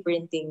 3D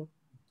printing.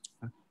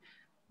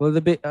 Well,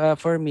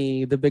 for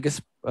me, the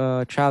biggest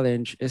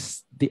challenge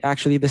is the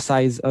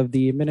size of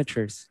the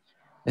miniatures,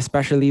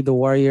 especially the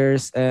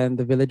warriors and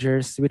the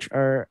villagers, which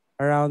are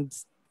around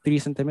 3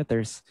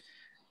 centimeters.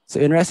 So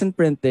in resin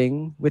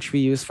printing, which we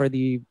use for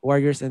the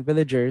warriors and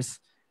villagers,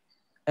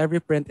 every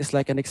print is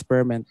like an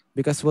experiment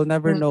because we'll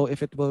never know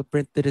if it will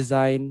print the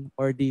design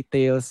or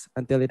details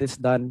until it is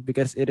done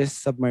because it is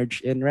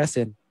submerged in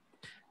resin.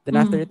 Then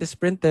after it is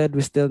printed,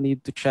 we still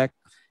need to check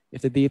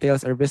if the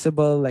details are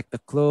visible, like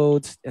the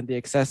clothes and the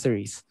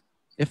accessories.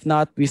 If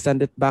not, we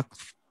send it back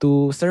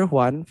to Sir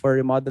Juan for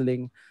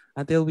remodeling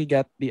until we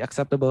get the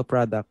acceptable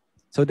product.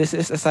 So this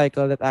is a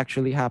cycle that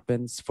actually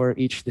happens for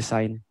each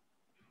design.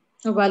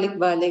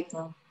 Balik-balik,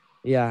 no?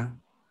 Yeah.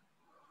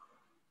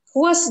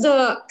 Who was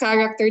the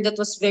character that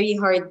was very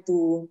hard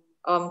to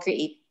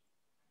create?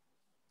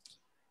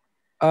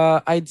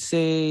 I'd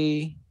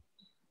say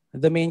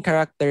the main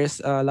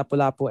characters,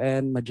 Lapu-Lapu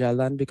and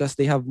Magellan, because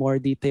they have more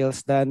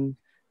details than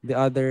the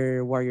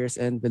other warriors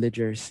and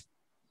villagers.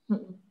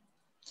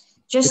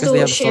 Just Because they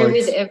to have share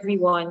with swords.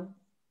 everyone,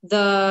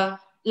 the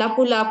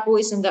Lapu-Lapu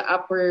is in the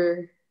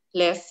upper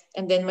left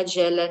and then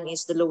Magellan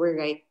is the lower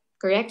right,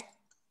 correct?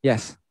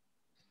 Yes.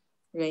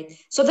 Right.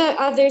 So the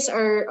others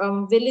are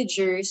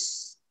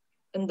villagers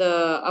in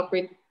the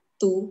upper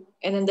two,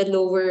 and then the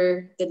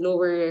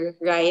lower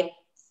right,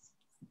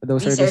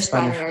 Those are these the are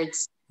Spanish.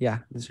 Spaniards. Yeah,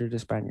 these are the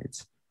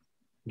Spaniards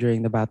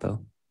during the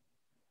battle.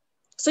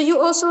 So you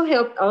also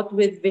helped out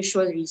with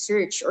visual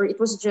research, or it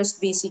was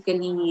just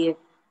basically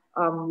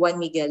Juan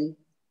Miguel?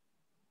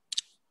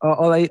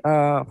 All I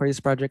for this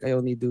project, I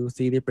only do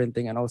 3D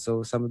printing and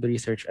also some of the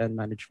research and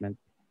management.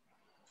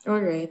 All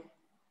right.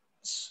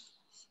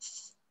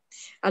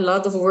 A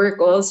lot of work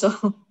also.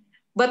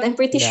 But I'm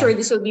pretty sure Yeah.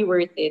 this will be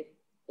worth it.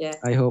 Yeah.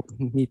 I hope.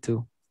 Me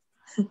too.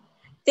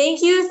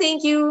 Thank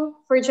you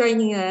for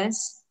joining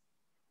us.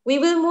 We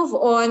will move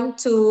on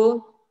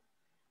to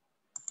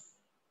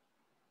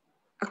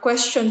a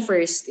question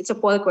first. It's a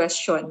poll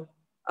question.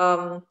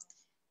 Um,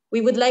 we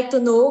would like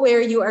to know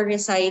where you are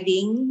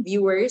residing,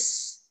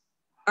 viewers.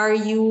 Are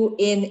you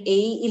in A,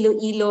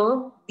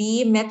 Iloilo,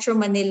 B, Metro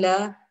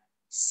Manila,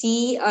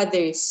 C,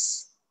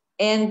 others?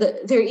 And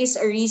there is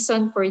a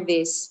reason for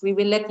this. We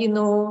will let you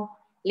know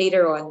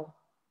later on.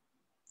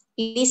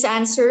 Please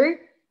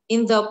answer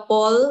in the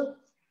poll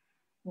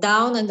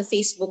down on the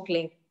Facebook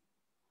link.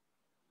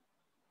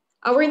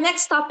 Our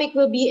next topic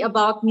will be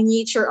about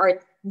miniature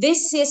art.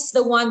 This is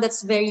the one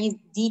that's very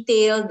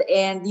detailed,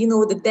 and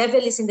the devil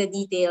is in the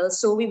details.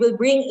 So we will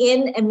bring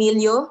in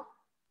Emilio.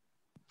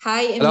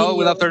 Hi, Emilio. Hello,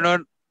 good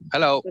afternoon.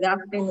 Hello. Good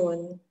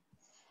afternoon.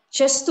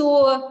 Just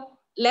to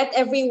let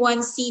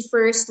everyone see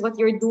first what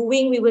you're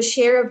doing, we will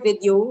share a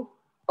video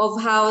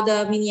of how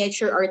the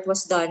miniature art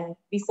was done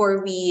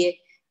before we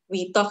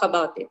talk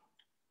about it.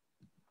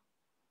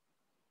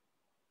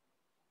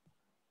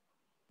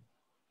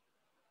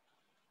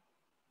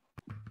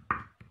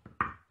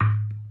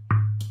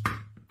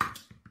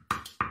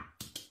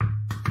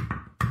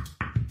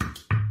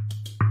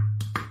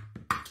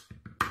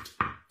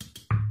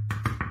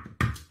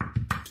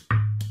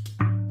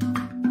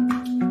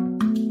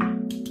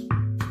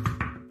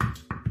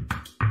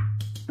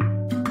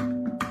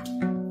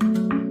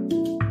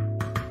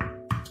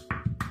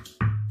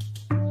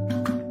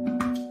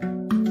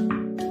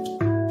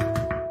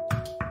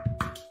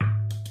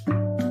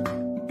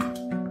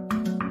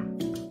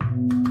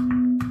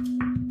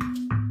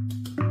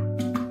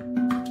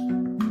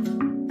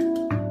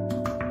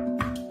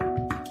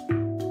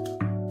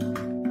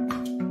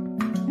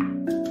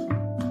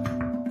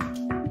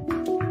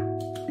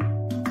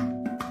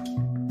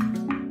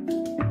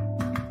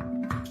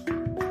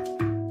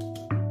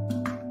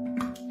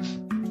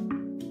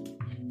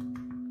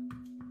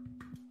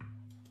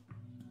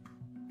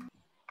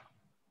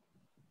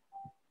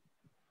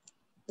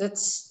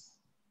 That's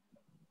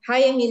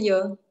hi,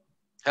 Emilio.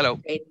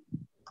 Hello. Right.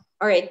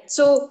 All right.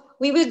 So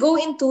we will go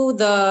into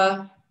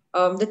the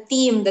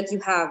theme that you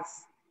have,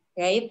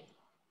 right?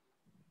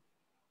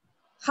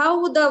 How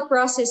would the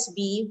process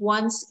be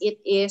once it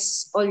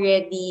is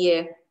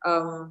already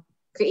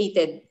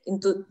created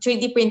into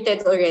 3D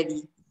printed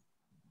already?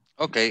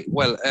 Okay.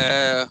 Well,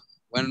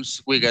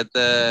 once we get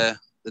the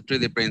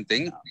 3D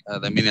printing,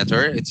 the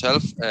miniature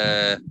itself,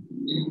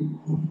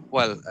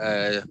 well,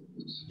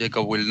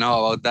 Jacob will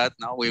know about that.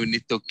 Now we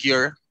need to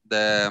cure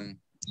the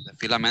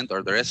filament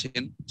or the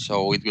resin,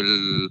 so it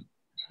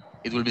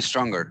will be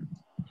stronger.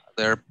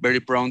 They're very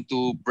prone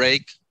to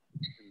break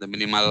in the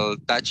minimal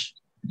touch,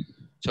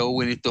 so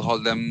we need to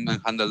hold them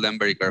and handle them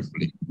very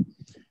carefully.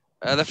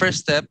 The first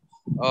step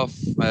of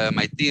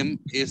my team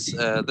is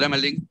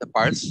dremeling the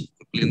parts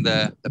to clean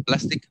the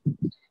plastic,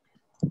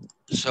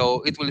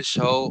 so it will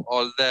show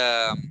all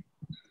the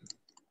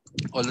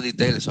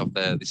details of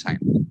the design.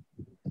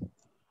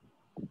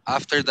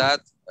 After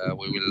that,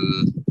 we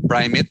will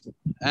prime it,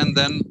 and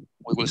then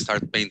we will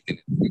start painting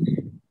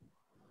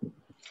it.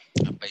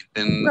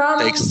 Painting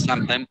takes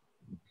some time.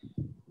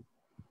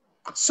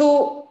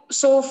 So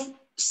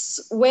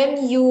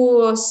when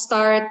you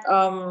start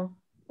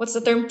what's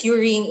the term,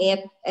 curing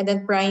it and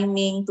then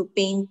priming to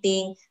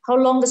painting, how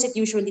long does it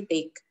usually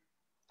take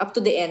up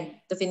to the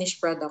end, the finished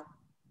product?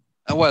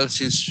 Well,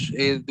 since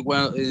it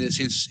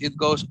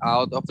goes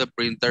out of the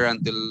printer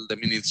until the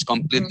minute's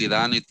completely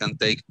done, it can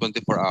take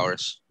 24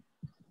 hours.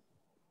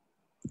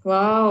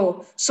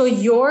 Wow. So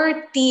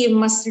your team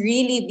must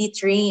really be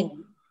trained,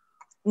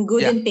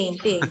 good in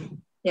painting.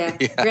 Yeah.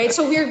 Right.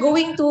 So we're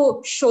going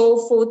to show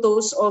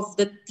photos of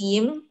the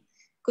team.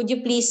 Could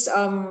you please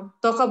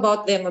talk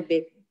about them a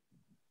bit?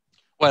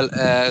 Well,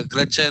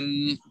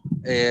 Gretchen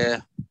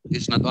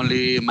is not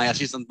only my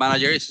assistant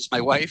manager, she's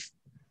my wife.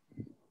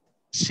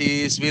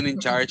 She's been in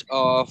charge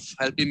of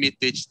helping me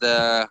teach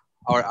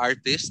our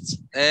artists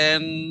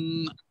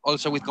and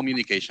also with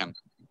communication.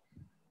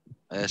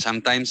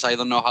 Sometimes I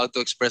don't know how to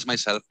express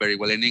myself very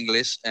well in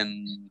English,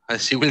 and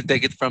she will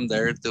take it from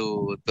there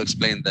to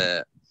explain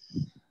the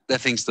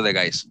things to the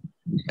guys.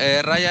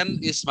 Ryan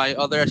is my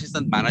other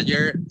assistant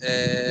manager.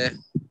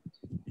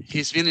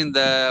 He's been in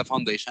the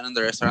foundation and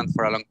the restaurant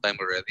for a long time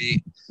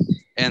already,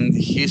 and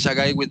he's a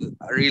guy with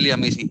really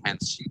amazing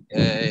hands.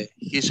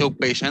 He's so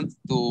patient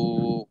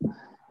to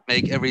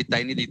make every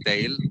tiny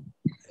detail,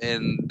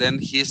 and then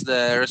he's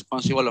the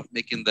responsible of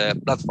making the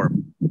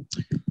platform,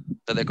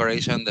 the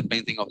decoration, the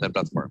painting of the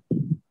platform.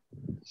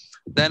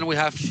 Then we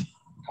have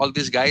all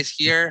these guys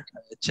here: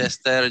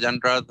 Chester,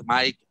 Janrod,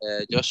 Mike,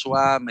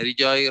 Joshua, Mary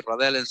Joy,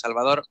 Rodel, and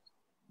Salvador.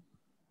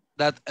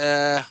 That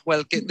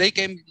they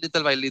came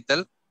little by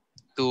little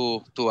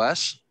to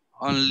us.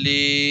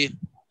 Only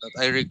that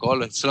I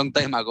recall, it's a long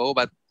time ago,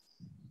 but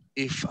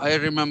if I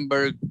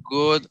remember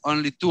good,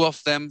 only 2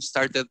 of them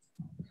started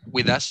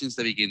with us since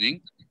the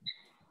beginning.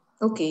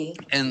 Okay.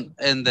 And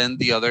then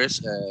the others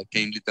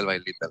came little by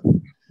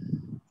little.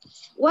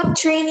 What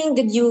training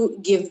did you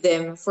give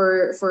them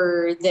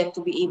for them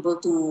to be able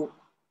to,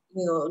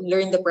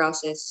 learn the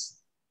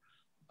process?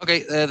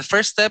 Okay, the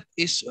first step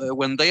is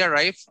when they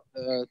arrive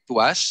to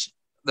us,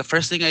 the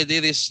first thing I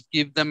did is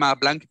give them a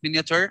blank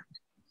miniature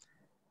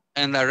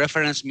and a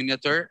reference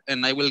miniature,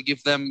 and I will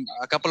give them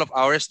a couple of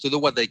hours to do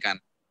what they can.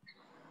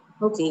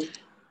 Okay.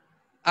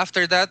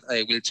 After that,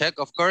 I will check,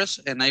 of course,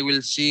 and I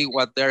will see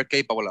what they're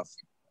capable of.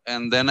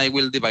 And then I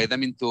will divide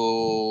them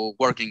into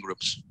working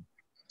groups.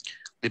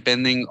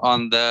 Depending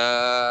on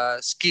the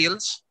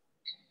skills,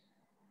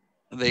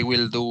 they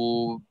will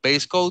do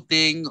base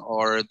coating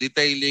or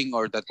detailing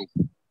or tattoo.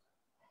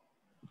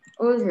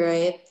 All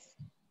right.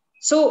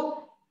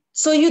 So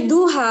you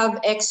do have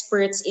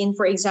experts in,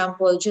 for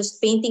example,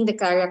 just painting the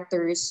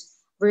characters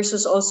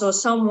versus also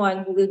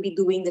someone who will be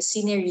doing the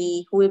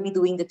scenery, who will be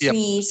doing the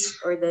trees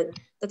or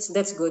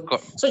that's good.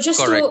 So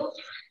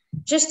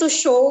just to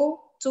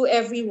show to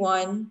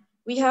everyone,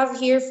 we have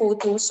here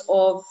photos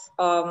of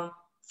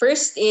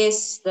first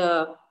is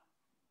the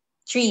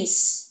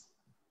trees.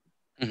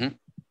 Mm-hmm.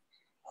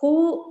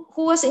 Who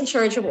was in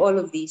charge of all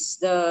of these?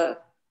 The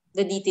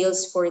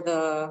details for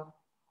the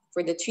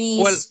trees,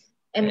 well,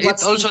 and what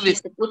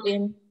species to put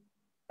in.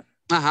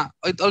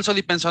 It also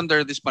depends on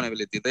their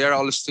disponibility. They are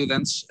all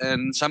students,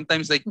 and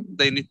sometimes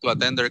they need to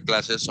attend their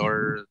classes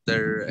or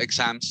their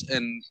exams.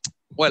 And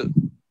well,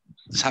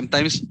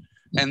 sometimes,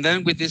 and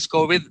then with this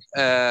COVID,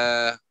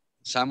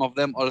 some of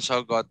them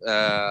also got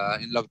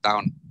in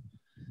lockdown.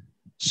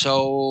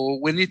 So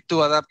we need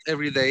to adapt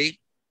every day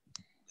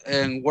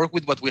and work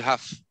with what we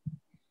have.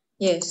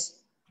 Yes.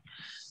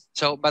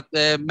 So, but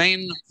the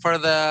main for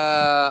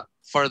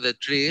the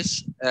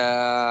trees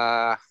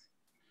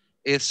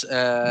is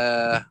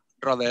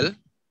Rodel.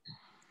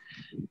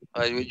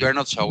 You're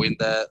not showing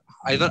the.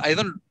 I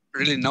don't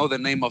really know the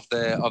name of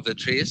the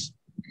trees.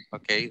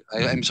 Okay,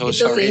 I'm so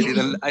sorry.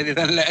 Okay. I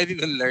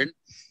didn't learn.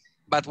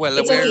 But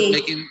well,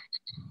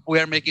 we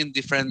are making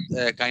different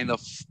kind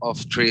of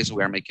trees.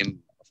 We are making,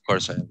 of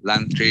course,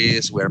 land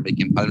trees. We are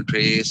making palm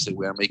trees.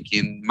 We are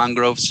making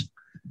mangroves,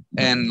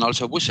 and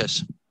also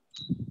bushes.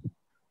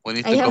 We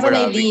need I to have cover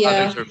an a big other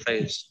idea.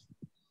 surface.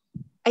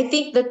 I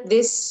think that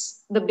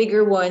the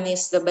bigger one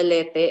is the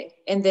balete,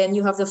 and then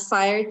you have the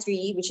fire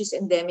tree, which is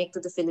endemic to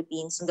the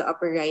Philippines in the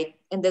upper right,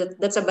 and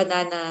that's a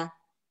banana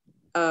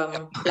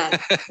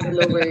plant in the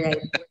lower right.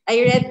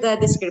 I read the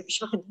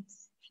description.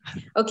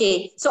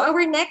 Okay, so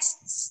our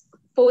next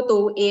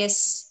photo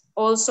is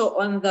also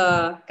on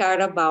the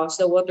carabaos,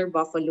 the water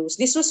buffaloes.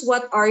 This was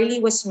what Arlie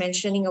was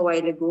mentioning a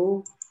while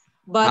ago,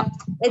 but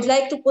I'd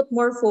like to put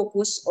more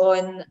focus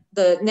on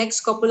the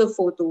next couple of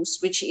photos,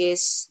 which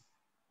is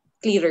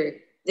clearer.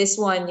 This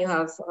one you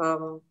have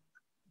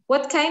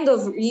what kind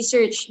of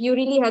research you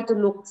really had to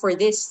look for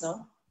this,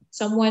 no?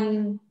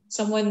 Someone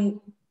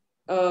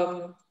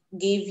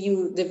gave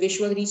you the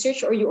visual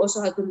research, or you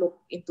also had to look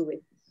into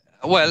it?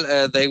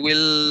 Well, they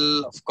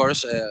will, of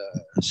course,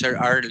 share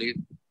early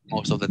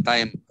most of the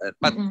time.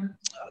 But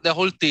the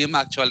whole team,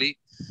 actually,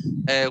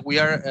 we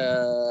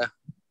are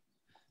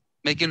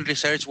making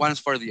research ones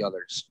for the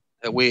others.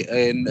 We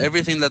in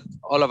everything that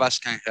all of us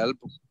can help,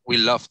 we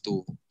love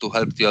to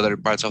help the other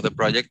parts of the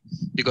project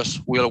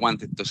because we all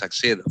want it to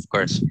succeed, of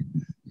course.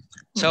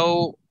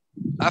 So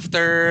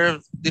after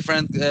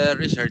different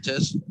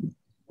researches,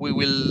 we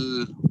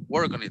will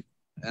work on it.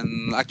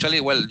 And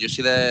actually, well, you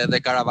see the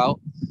carabao.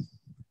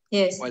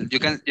 Yes. Well, you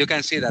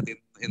can see that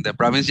in the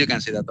province. You can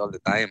see that all the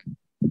time.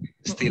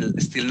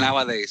 Still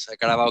nowadays, a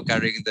carabao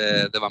carrying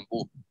the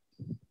bamboo.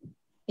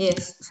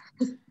 Yes.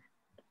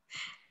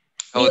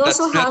 Oh, we that's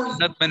also have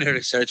not many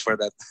research for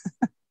that.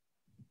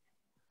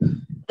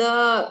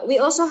 we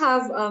also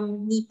have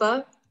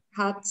nipa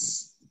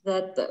hats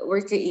that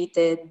were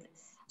created.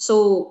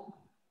 So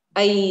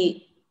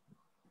I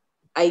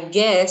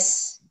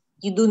guess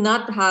you do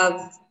not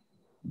have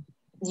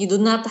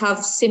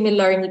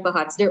similar nipa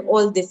hats. They're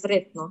all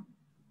different, no?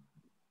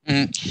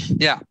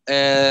 Yeah,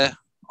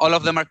 all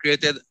of them are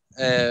created.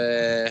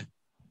 Are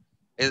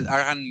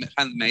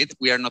handmade.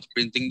 We are not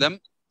printing them.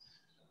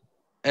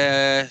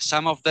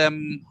 Some of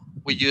them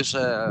we use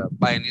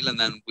vinyl, and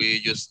then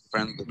we use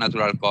different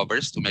natural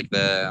covers to make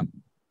the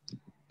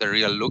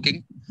real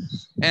looking.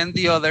 And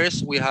the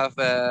others we have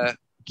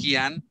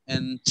Kian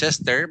and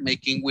Chester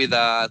making with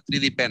a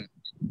 3D pen.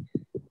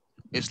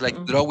 It's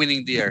like drawing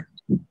in the air.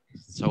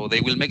 So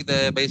they will make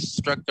the base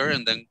structure,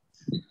 and then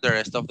the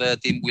rest of the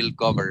team will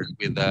cover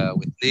with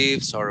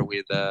leaves or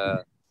with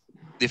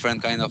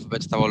different kind of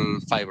vegetable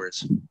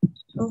fibers.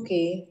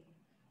 Okay.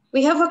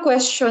 We have a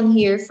question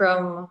here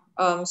from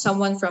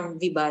someone from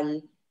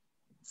Vibal,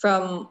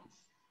 from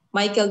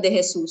Michael De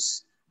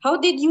Jesus. How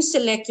did you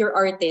select your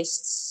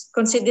artists,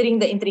 considering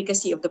the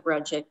intricacy of the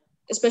project,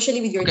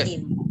 especially with your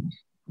team?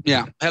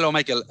 Yeah. Hello,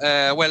 Michael.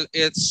 Well,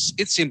 it's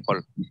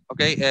simple.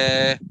 Okay.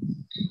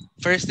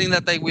 First thing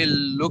that I will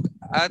look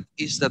at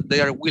is that they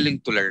are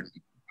willing to learn.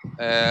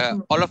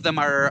 All of them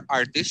are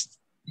artists.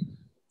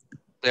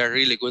 They are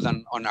really good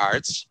on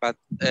arts, but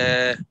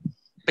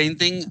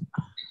painting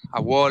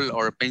a wall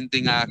or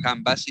painting a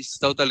canvas is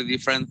totally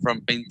different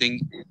from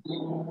painting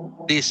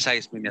this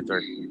size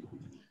miniature.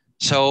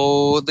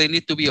 So they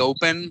need to be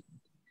open.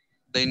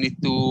 They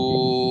need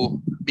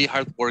to be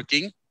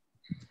hardworking,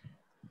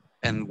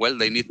 and well,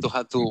 they need to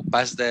have to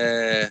pass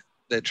the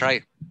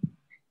try.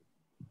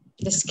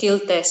 The skill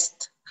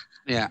test.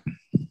 Yeah.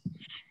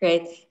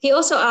 Right. He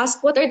also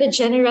asked, what are the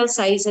general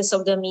sizes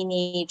of the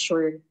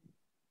miniature?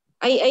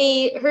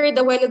 I heard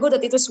a while ago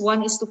that it was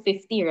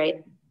 1:50,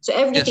 right? So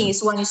everything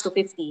is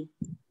 1:50.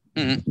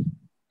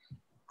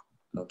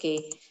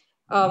 Okay.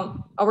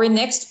 Our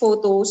next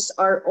photos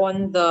are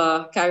on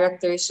the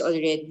characters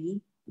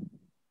already.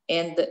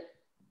 And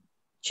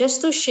just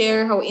to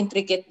share how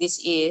intricate this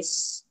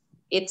is,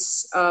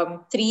 it's 3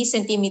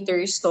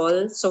 centimeters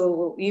tall.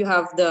 So you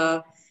have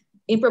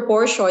in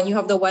proportion, you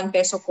have the 1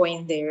 peso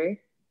coin there.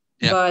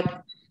 Yeah.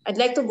 But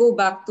I'd like to go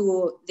back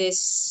to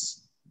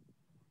this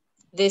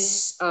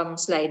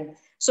slide.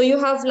 So you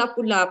have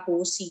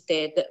Lapu-Lapu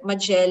seated,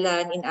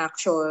 Magellan in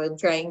action,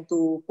 trying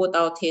to put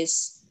out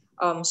his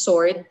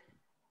sword.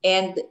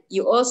 And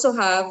you also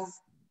have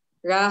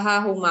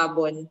Raha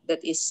Humabon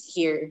that is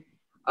here.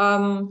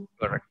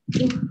 Correct.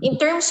 In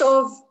terms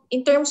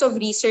of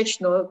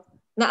research, no,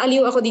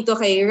 naaliw ako dito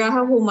kay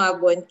Raha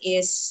Humabon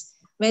is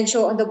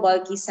medyo on the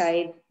bulky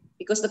side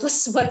because that was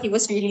what he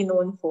was really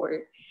known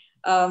for.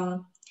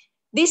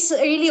 This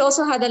really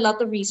also had a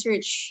lot of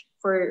research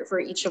for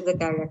each of the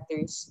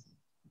characters.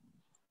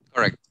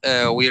 Correct.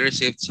 We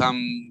received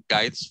some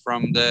guides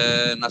from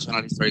the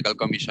National Historical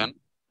Commission,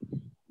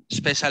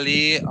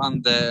 especially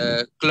on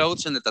the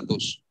clothes and the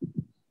tattoos,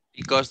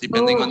 because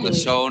depending on the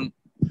zone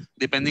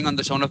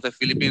of the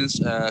Philippines,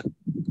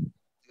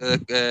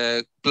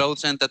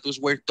 clothes and tattoos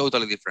were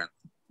totally different.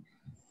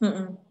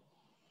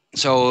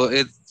 So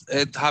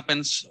it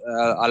happens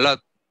a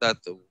lot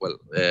that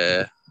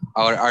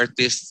our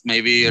artists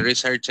maybe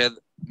researched,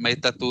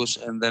 made tattoos,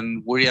 and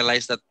then we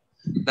realized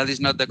that is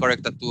not the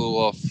correct tattoo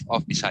of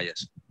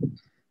Visayas.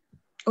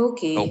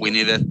 Okay. So we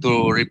needed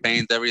to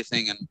repaint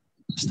everything and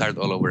start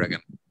all over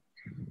again.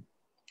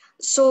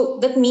 So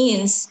that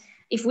means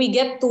if we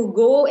get to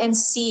go and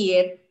see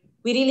it,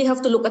 we really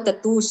have to look at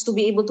tattoos to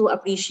be able to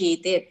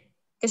appreciate it.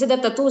 Because the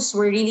tattoos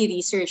were really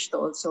researched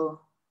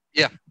also.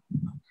 Yeah.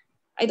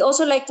 I'd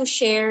also like to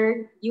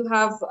share, you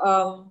have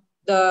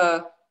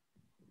the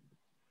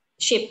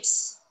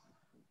ships.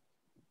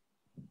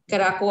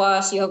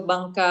 Caracuas, you have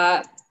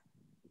Bangka,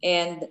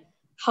 and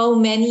how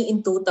many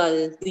in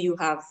total do you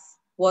have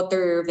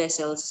water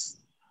vessels?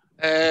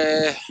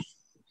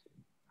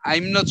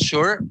 I'm not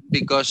sure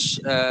because,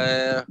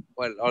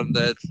 well, on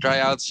the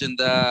tryouts in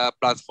the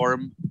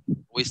platform,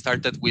 we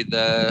started with,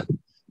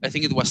 I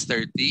think it was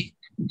 30.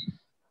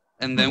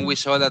 And then we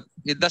saw that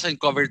it doesn't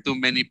cover too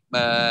many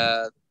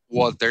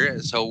water.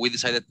 So we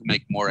decided to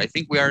make more. I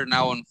think we are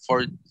now on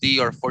 40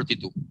 or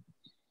 42.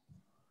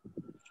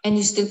 And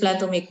you still plan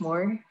to make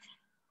more?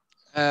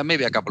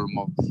 Maybe a couple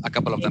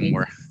of them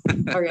more.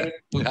 All right.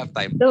 We have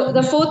time.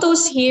 The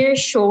photos here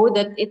show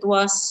that it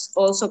was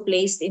also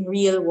placed in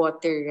real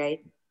water,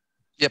 right?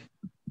 Yep.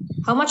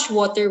 How much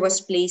water was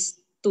placed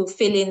to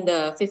fill in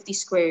the 50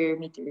 square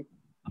meter?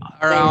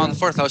 Around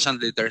 4,000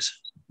 liters.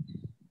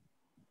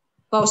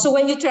 Wow. So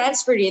when you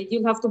transfer it,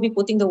 you'll have to be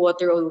putting the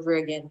water all over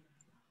again.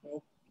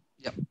 Right?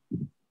 Yep.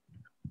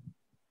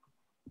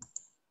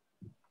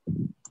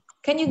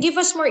 Can you give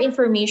us more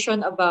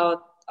information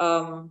about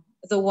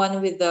the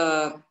one with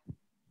the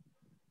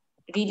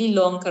really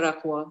long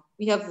Caracua?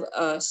 We have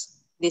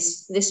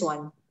this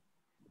one.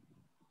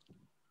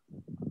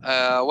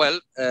 Well,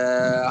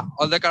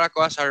 all the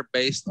Caracuas are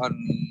based on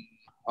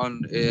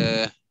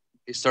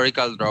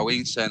historical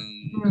drawings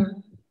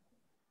and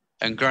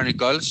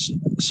chronicles.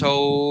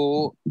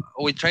 So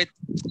we tried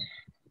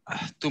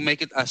to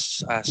make it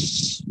as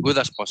good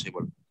as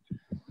possible.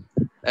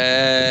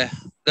 There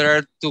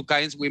are two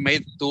kinds. We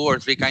made 2 or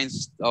 3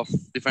 kinds of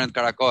different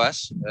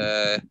Caracoas.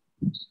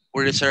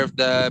 We reserved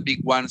the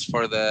big ones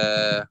for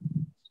the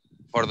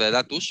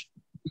datus,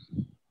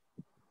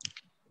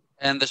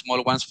 and the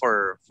small ones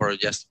for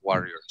just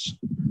warriors.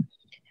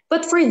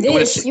 But for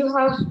this, you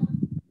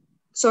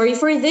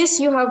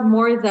have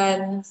more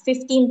than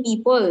 15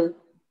 people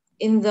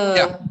in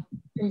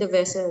the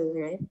vessel,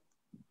 right?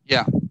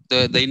 Yeah,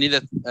 they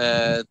needed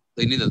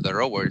the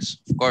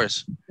rowers, of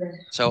course. Yeah.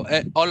 So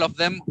all of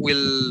them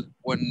will,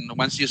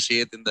 once you see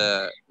it in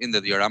the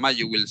diorama,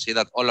 you will see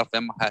that all of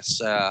them has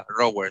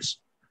rowers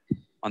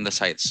on the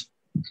sides.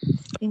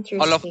 Interesting.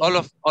 All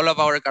of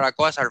our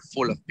Caracoas are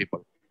full of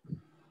people.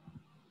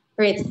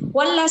 Great.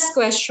 One last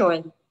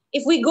question.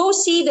 If we go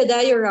see the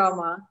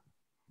diorama,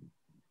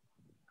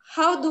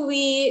 how do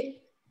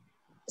we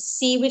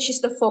see which is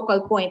the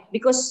focal point?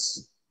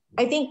 Because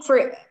I think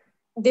for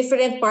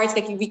different parts,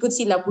 like we could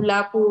see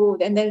Lapu-Lapu,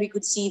 and then we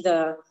could see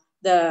the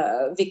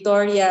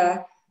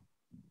Victoria.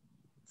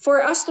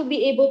 For us to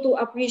be able to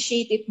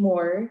appreciate it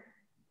more,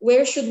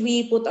 where should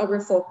we put our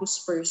focus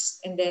first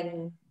and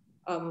then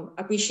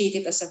appreciate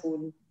it as a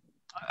whole?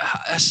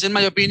 As in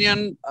my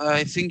opinion,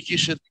 I think you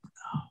should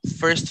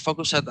first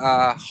focus at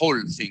a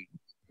whole thing,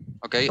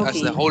 okay?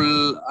 As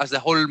the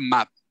whole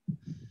map.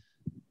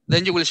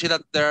 Then you will see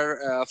that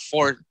there are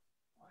 4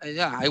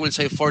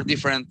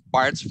 different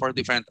parts, 4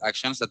 different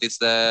actions. That is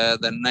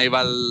the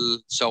naval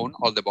zone,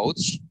 all the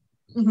boats.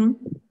 Mm-hmm.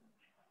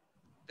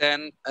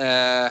 Then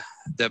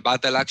the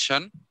battle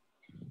action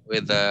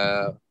with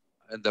the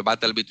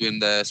battle between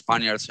the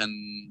Spaniards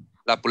and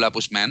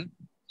Lapu-Lapu's men.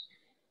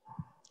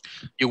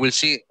 You will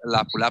see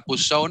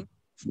Lapu-Lapu's zone,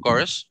 of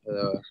course,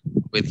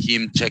 with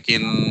him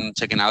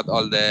checking out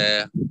all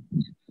the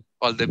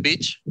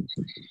beach,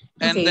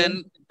 and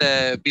then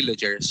the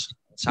villagers.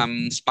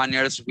 Some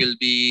Spaniards will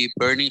be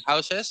burning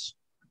houses,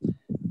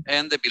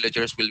 and the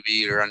villagers will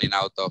be running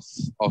out of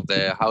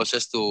the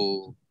houses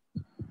to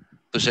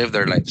save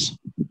their lives.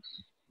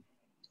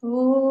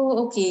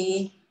 Oh,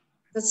 okay.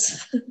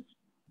 That's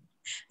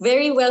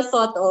very well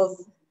thought of.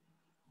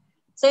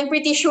 So I'm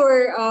pretty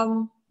sure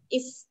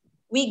if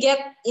we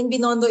get in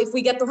Binondo, if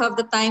we get to have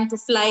the time to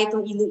fly to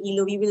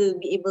Iloilo, we will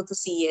be able to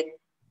see it.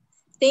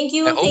 Thank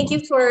you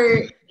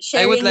for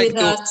sharing with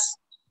us.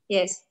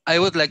 Yes. I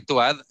would like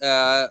to add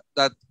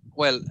that,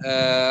 well,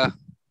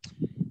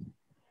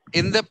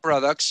 in the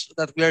products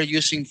that we are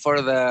using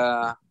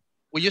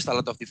we used a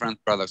lot of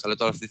different products, a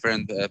lot of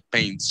different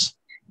paints.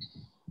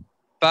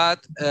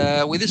 But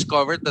we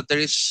discovered that there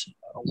is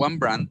one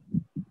brand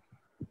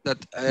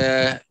that,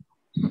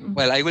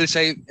 well, I will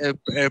say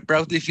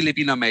proudly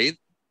Filipino made.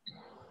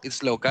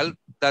 It's local,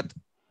 that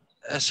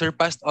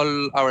surpassed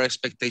all our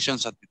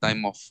expectations at the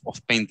time of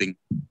painting.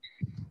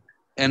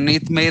 And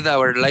it made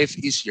our life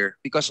easier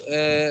because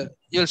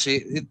you'll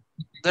see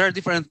there are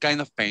different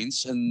kind of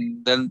paints,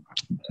 and then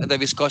the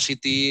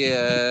viscosity,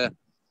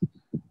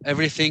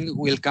 everything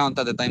will count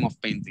at the time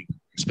of painting,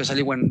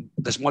 especially when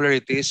the smaller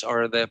it is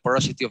or the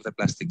porosity of the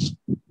plastics.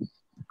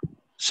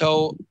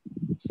 So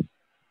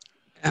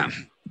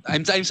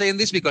I'm saying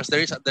this because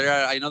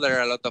I know there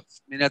are a lot of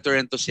miniature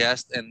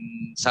enthusiasts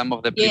and some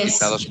of the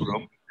Pintados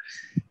group,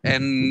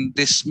 and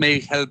this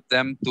may help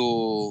them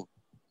to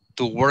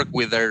work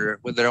with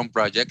their own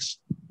projects.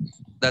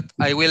 That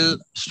I will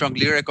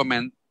strongly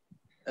recommend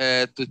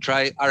to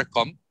try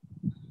Arcom.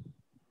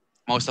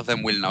 Most of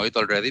them will know it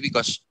already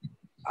because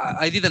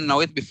I didn't know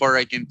it before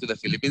I came to the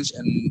Philippines,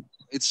 and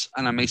it's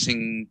an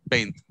amazing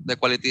paint. The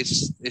quality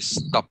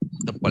is top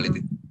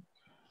quality.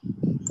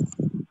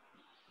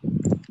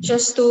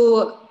 Just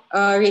to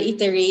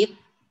reiterate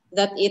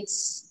that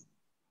this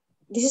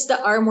is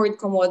the Armored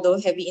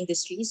Komodo Heavy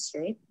Industries,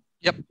 right?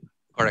 Yep,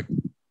 correct.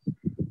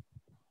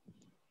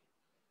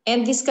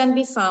 And this can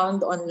be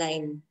found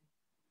online.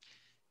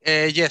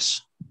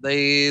 Yes,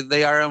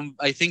 they are.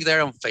 I think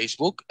they're on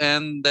Facebook,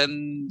 and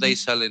then they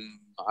sell in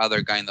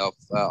other kind of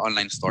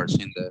online stores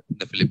in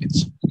the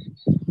Philippines.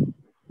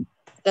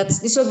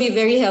 This will be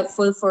very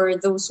helpful for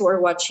those who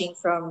are watching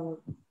from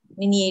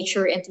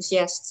Miniature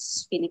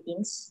Enthusiasts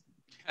Philippines.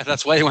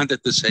 That's why I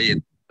wanted to say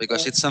it,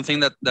 because it's something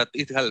that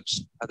it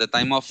helps at the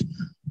time of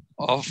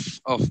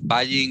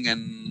buying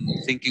and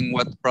thinking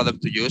what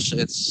product to use.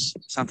 It's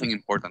something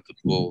important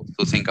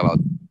to think about.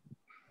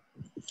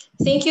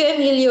 Thank you,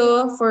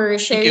 Emilio, for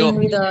sharing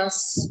with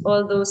us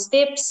all those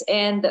tips,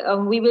 and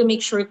we will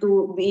make sure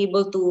to be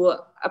able to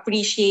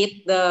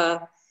appreciate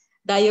the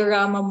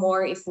diorama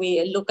more if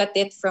we look at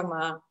it from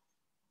a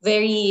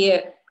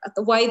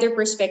wider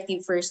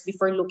perspective first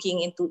before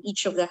looking into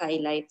each of the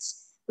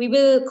highlights. We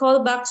will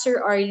call back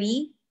Sir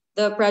Arlie,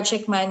 the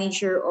project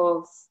manager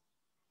of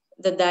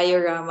the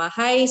diorama.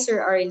 Hi,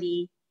 Sir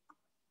Arlie.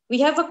 We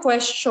have a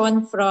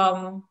question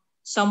from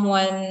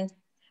someone,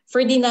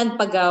 Ferdinand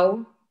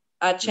Pagao,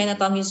 at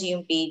Chinatown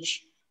Museum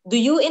page. Do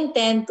you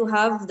intend to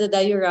have the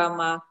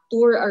diorama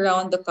tour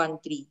around the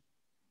country?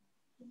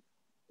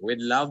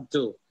 We'd love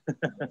to.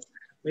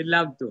 We'd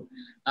love to.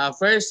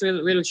 First,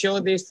 we'll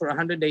show this for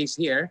 100 days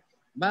here,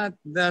 but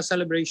the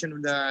celebration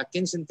of the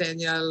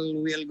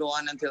Quincentennial will go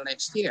on until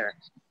next year.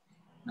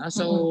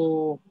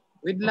 So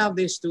we'd love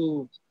this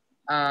to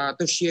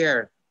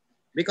share,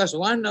 because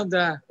one of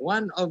the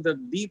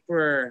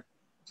deeper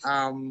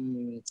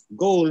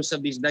goals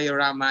of this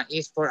diorama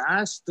is for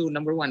us to,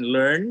 number one,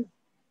 learn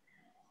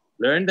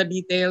the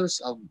details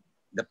of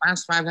the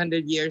past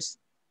 500 years,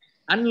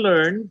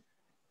 unlearn,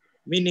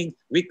 meaning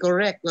we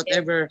correct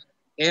whatever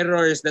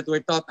errors that were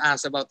taught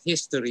us about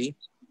history.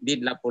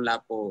 Did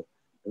Lapu-Lapu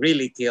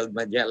really killed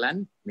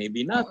Magellan?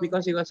 Maybe not,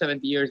 because he was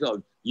 70 years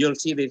old. You'll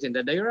see this in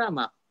the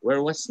diorama.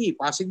 Where was he?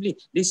 Possibly.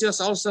 This was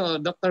also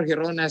Dr.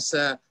 Hirona's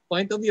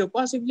point of view.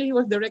 Possibly he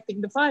was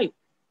directing the fight.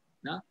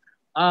 No?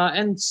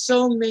 And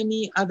so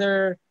many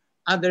other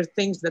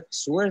things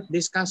that's worth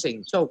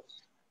discussing. So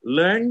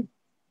learn,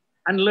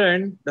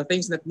 unlearn the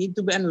things that need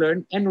to be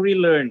unlearned, and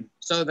relearn,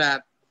 so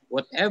that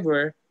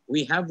whatever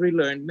we have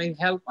relearned may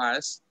help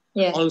us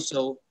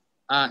also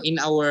in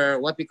our,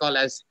 what we call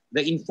as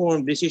the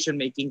informed decision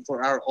making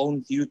for our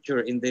own future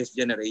in this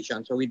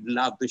generation. So we'd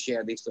love to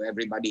share this to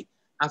everybody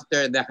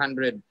after the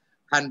 100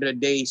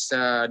 days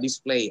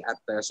display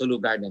at Sulu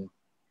Garden.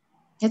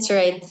 That's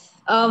right.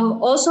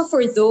 Also,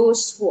 for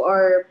those who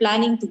are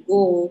planning to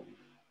go,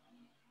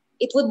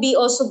 it would be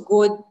also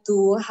good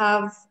to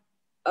have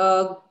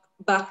a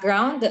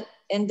background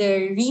and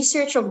the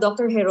research of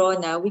Dr.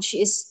 Herona, which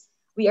is,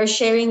 we are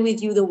sharing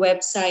with you the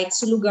website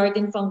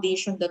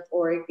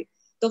sulugardenfoundation.org.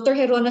 Dr.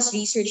 Herona's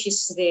research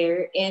is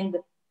there, and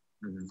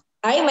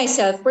I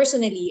myself,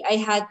 personally, I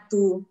had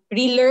to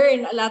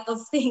relearn a lot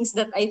of things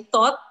that I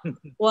thought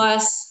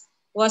was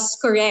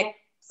correct.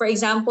 For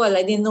example,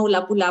 I didn't know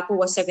Lapu-Lapu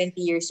was 70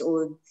 years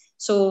old.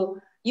 So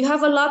you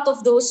have a lot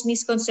of those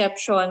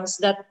misconceptions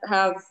that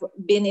have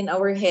been in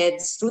our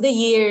heads through the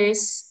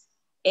years.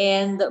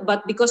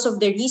 But because of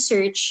the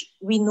research,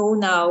 we know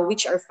now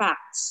which are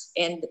facts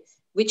and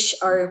which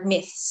are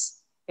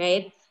myths,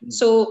 right?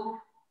 So,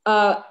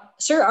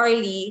 Sir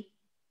Arlie,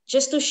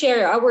 just to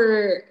share,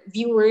 our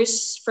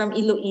viewers from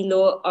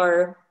Iloilo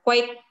are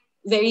quite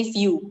very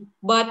few,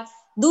 but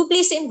do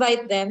please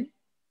invite them.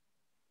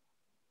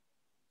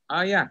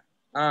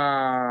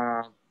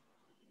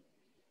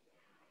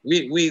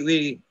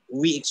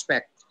 We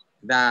expect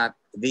that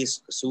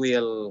this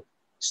will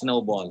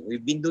snowball.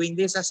 We've been doing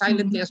this as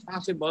silently as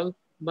possible,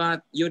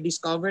 but you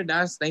discovered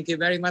us. Thank you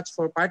very much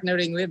for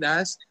partnering with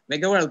us.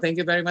 Mega World, thank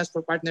you very much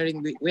for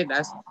partnering with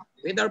us.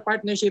 With our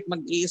partnership,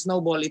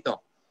 mag-i-snowball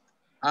ito.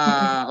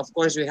 Of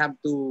course, we have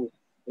to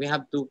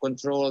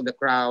control the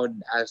crowd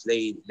as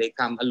they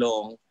come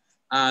along.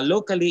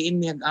 Locally in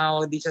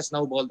Miagao, this has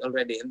snowballed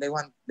already, and they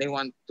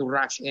want to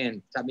rush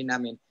in. Sabi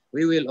namin,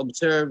 we will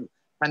observe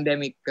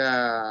pandemic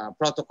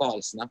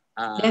protocols. No?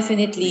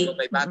 Definitely. We go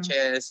by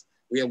batches.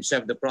 We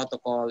observe the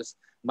protocols.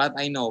 But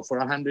I know for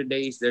 100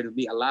 days, there will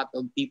be a lot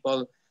of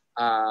people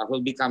who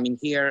will be coming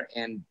here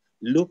and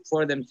look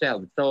for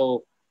themselves.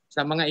 So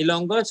sa mga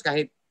Ilonggos,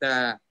 kahit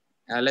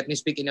let me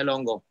speak in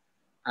Ilonggo,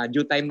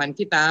 jutay man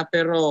kita,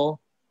 pero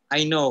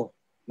I know,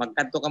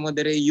 magkanto ka mo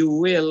dire, you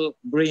will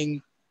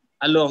bring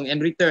along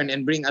and return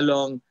and bring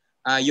along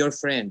your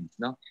friend.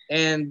 No?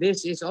 And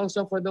this is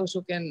also for those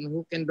who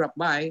can drop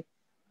by.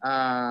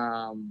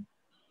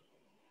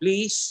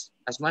 Please,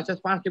 as much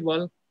as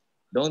possible,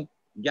 don't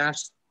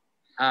just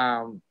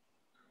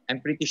I'm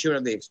pretty sure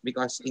of this,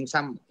 because in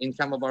some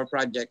of our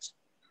projects,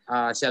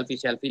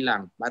 selfie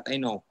lang. But I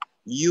know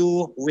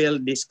you will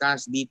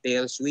discuss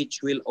details which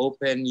will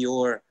open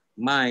your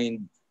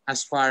mind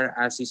as far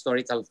as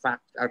historical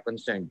facts are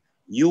concerned.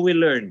 You will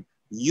learn,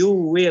 you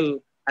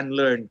will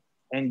unlearn,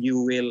 and you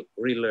will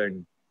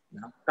relearn.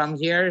 Now, come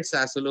here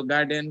sa Sulu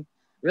Garden.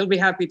 We'll be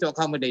happy to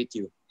accommodate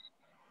you.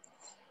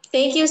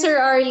 Thank you, Sir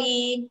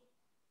Arlie.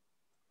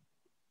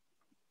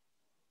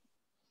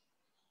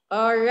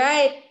 All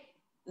right.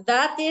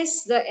 That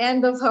is the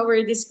end of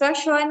our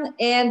discussion.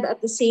 And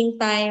at the same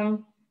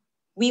time,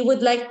 we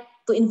would like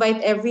to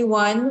invite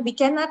everyone.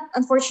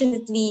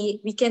 Unfortunately,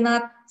 we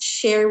cannot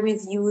share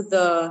with you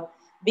the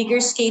bigger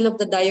scale of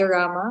the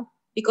diorama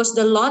because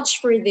the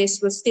launch for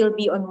this will still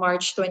be on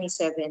March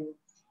 27.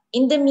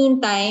 In the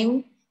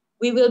meantime,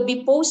 we will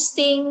be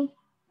posting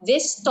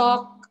this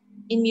talk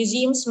in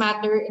Museums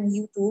Matter in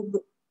YouTube.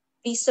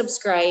 Please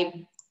subscribe.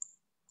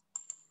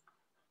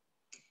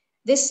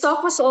 This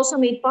talk was also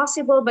made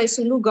possible by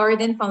Sulu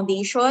Garden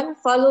Foundation.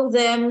 Follow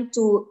them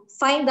to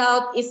find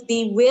out if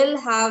they will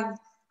have,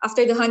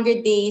 after the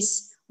 100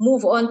 days,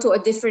 move on to a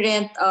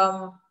different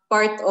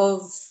part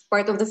of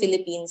the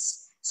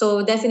Philippines.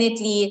 So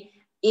definitely,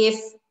 if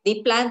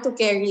they plan to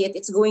carry it,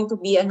 it's going to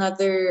be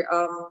another,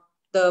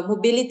 the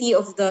mobility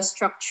of the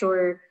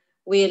structure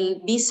will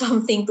be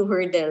something to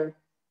hurdle.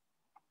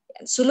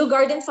 Sulu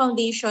Garden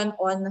Foundation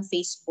on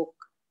Facebook.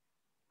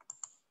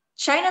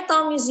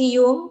 Chinatown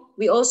Museum,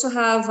 we also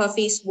have a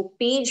Facebook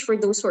page for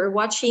those who are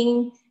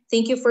watching.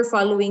 Thank you for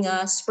following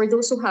us. For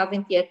those who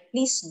haven't yet,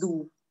 please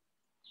do.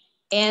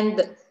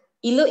 And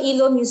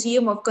Iloilo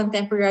Museum of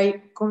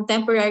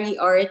Contemporary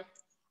Art,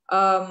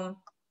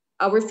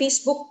 our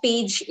Facebook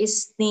page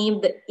is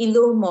named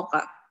Ilo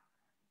Mocha.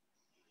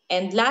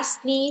 And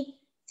lastly,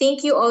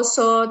 thank you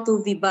also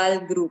to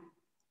Vibal Group.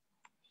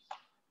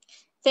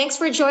 Thanks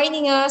for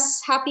joining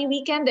us. Happy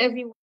weekend,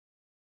 everyone.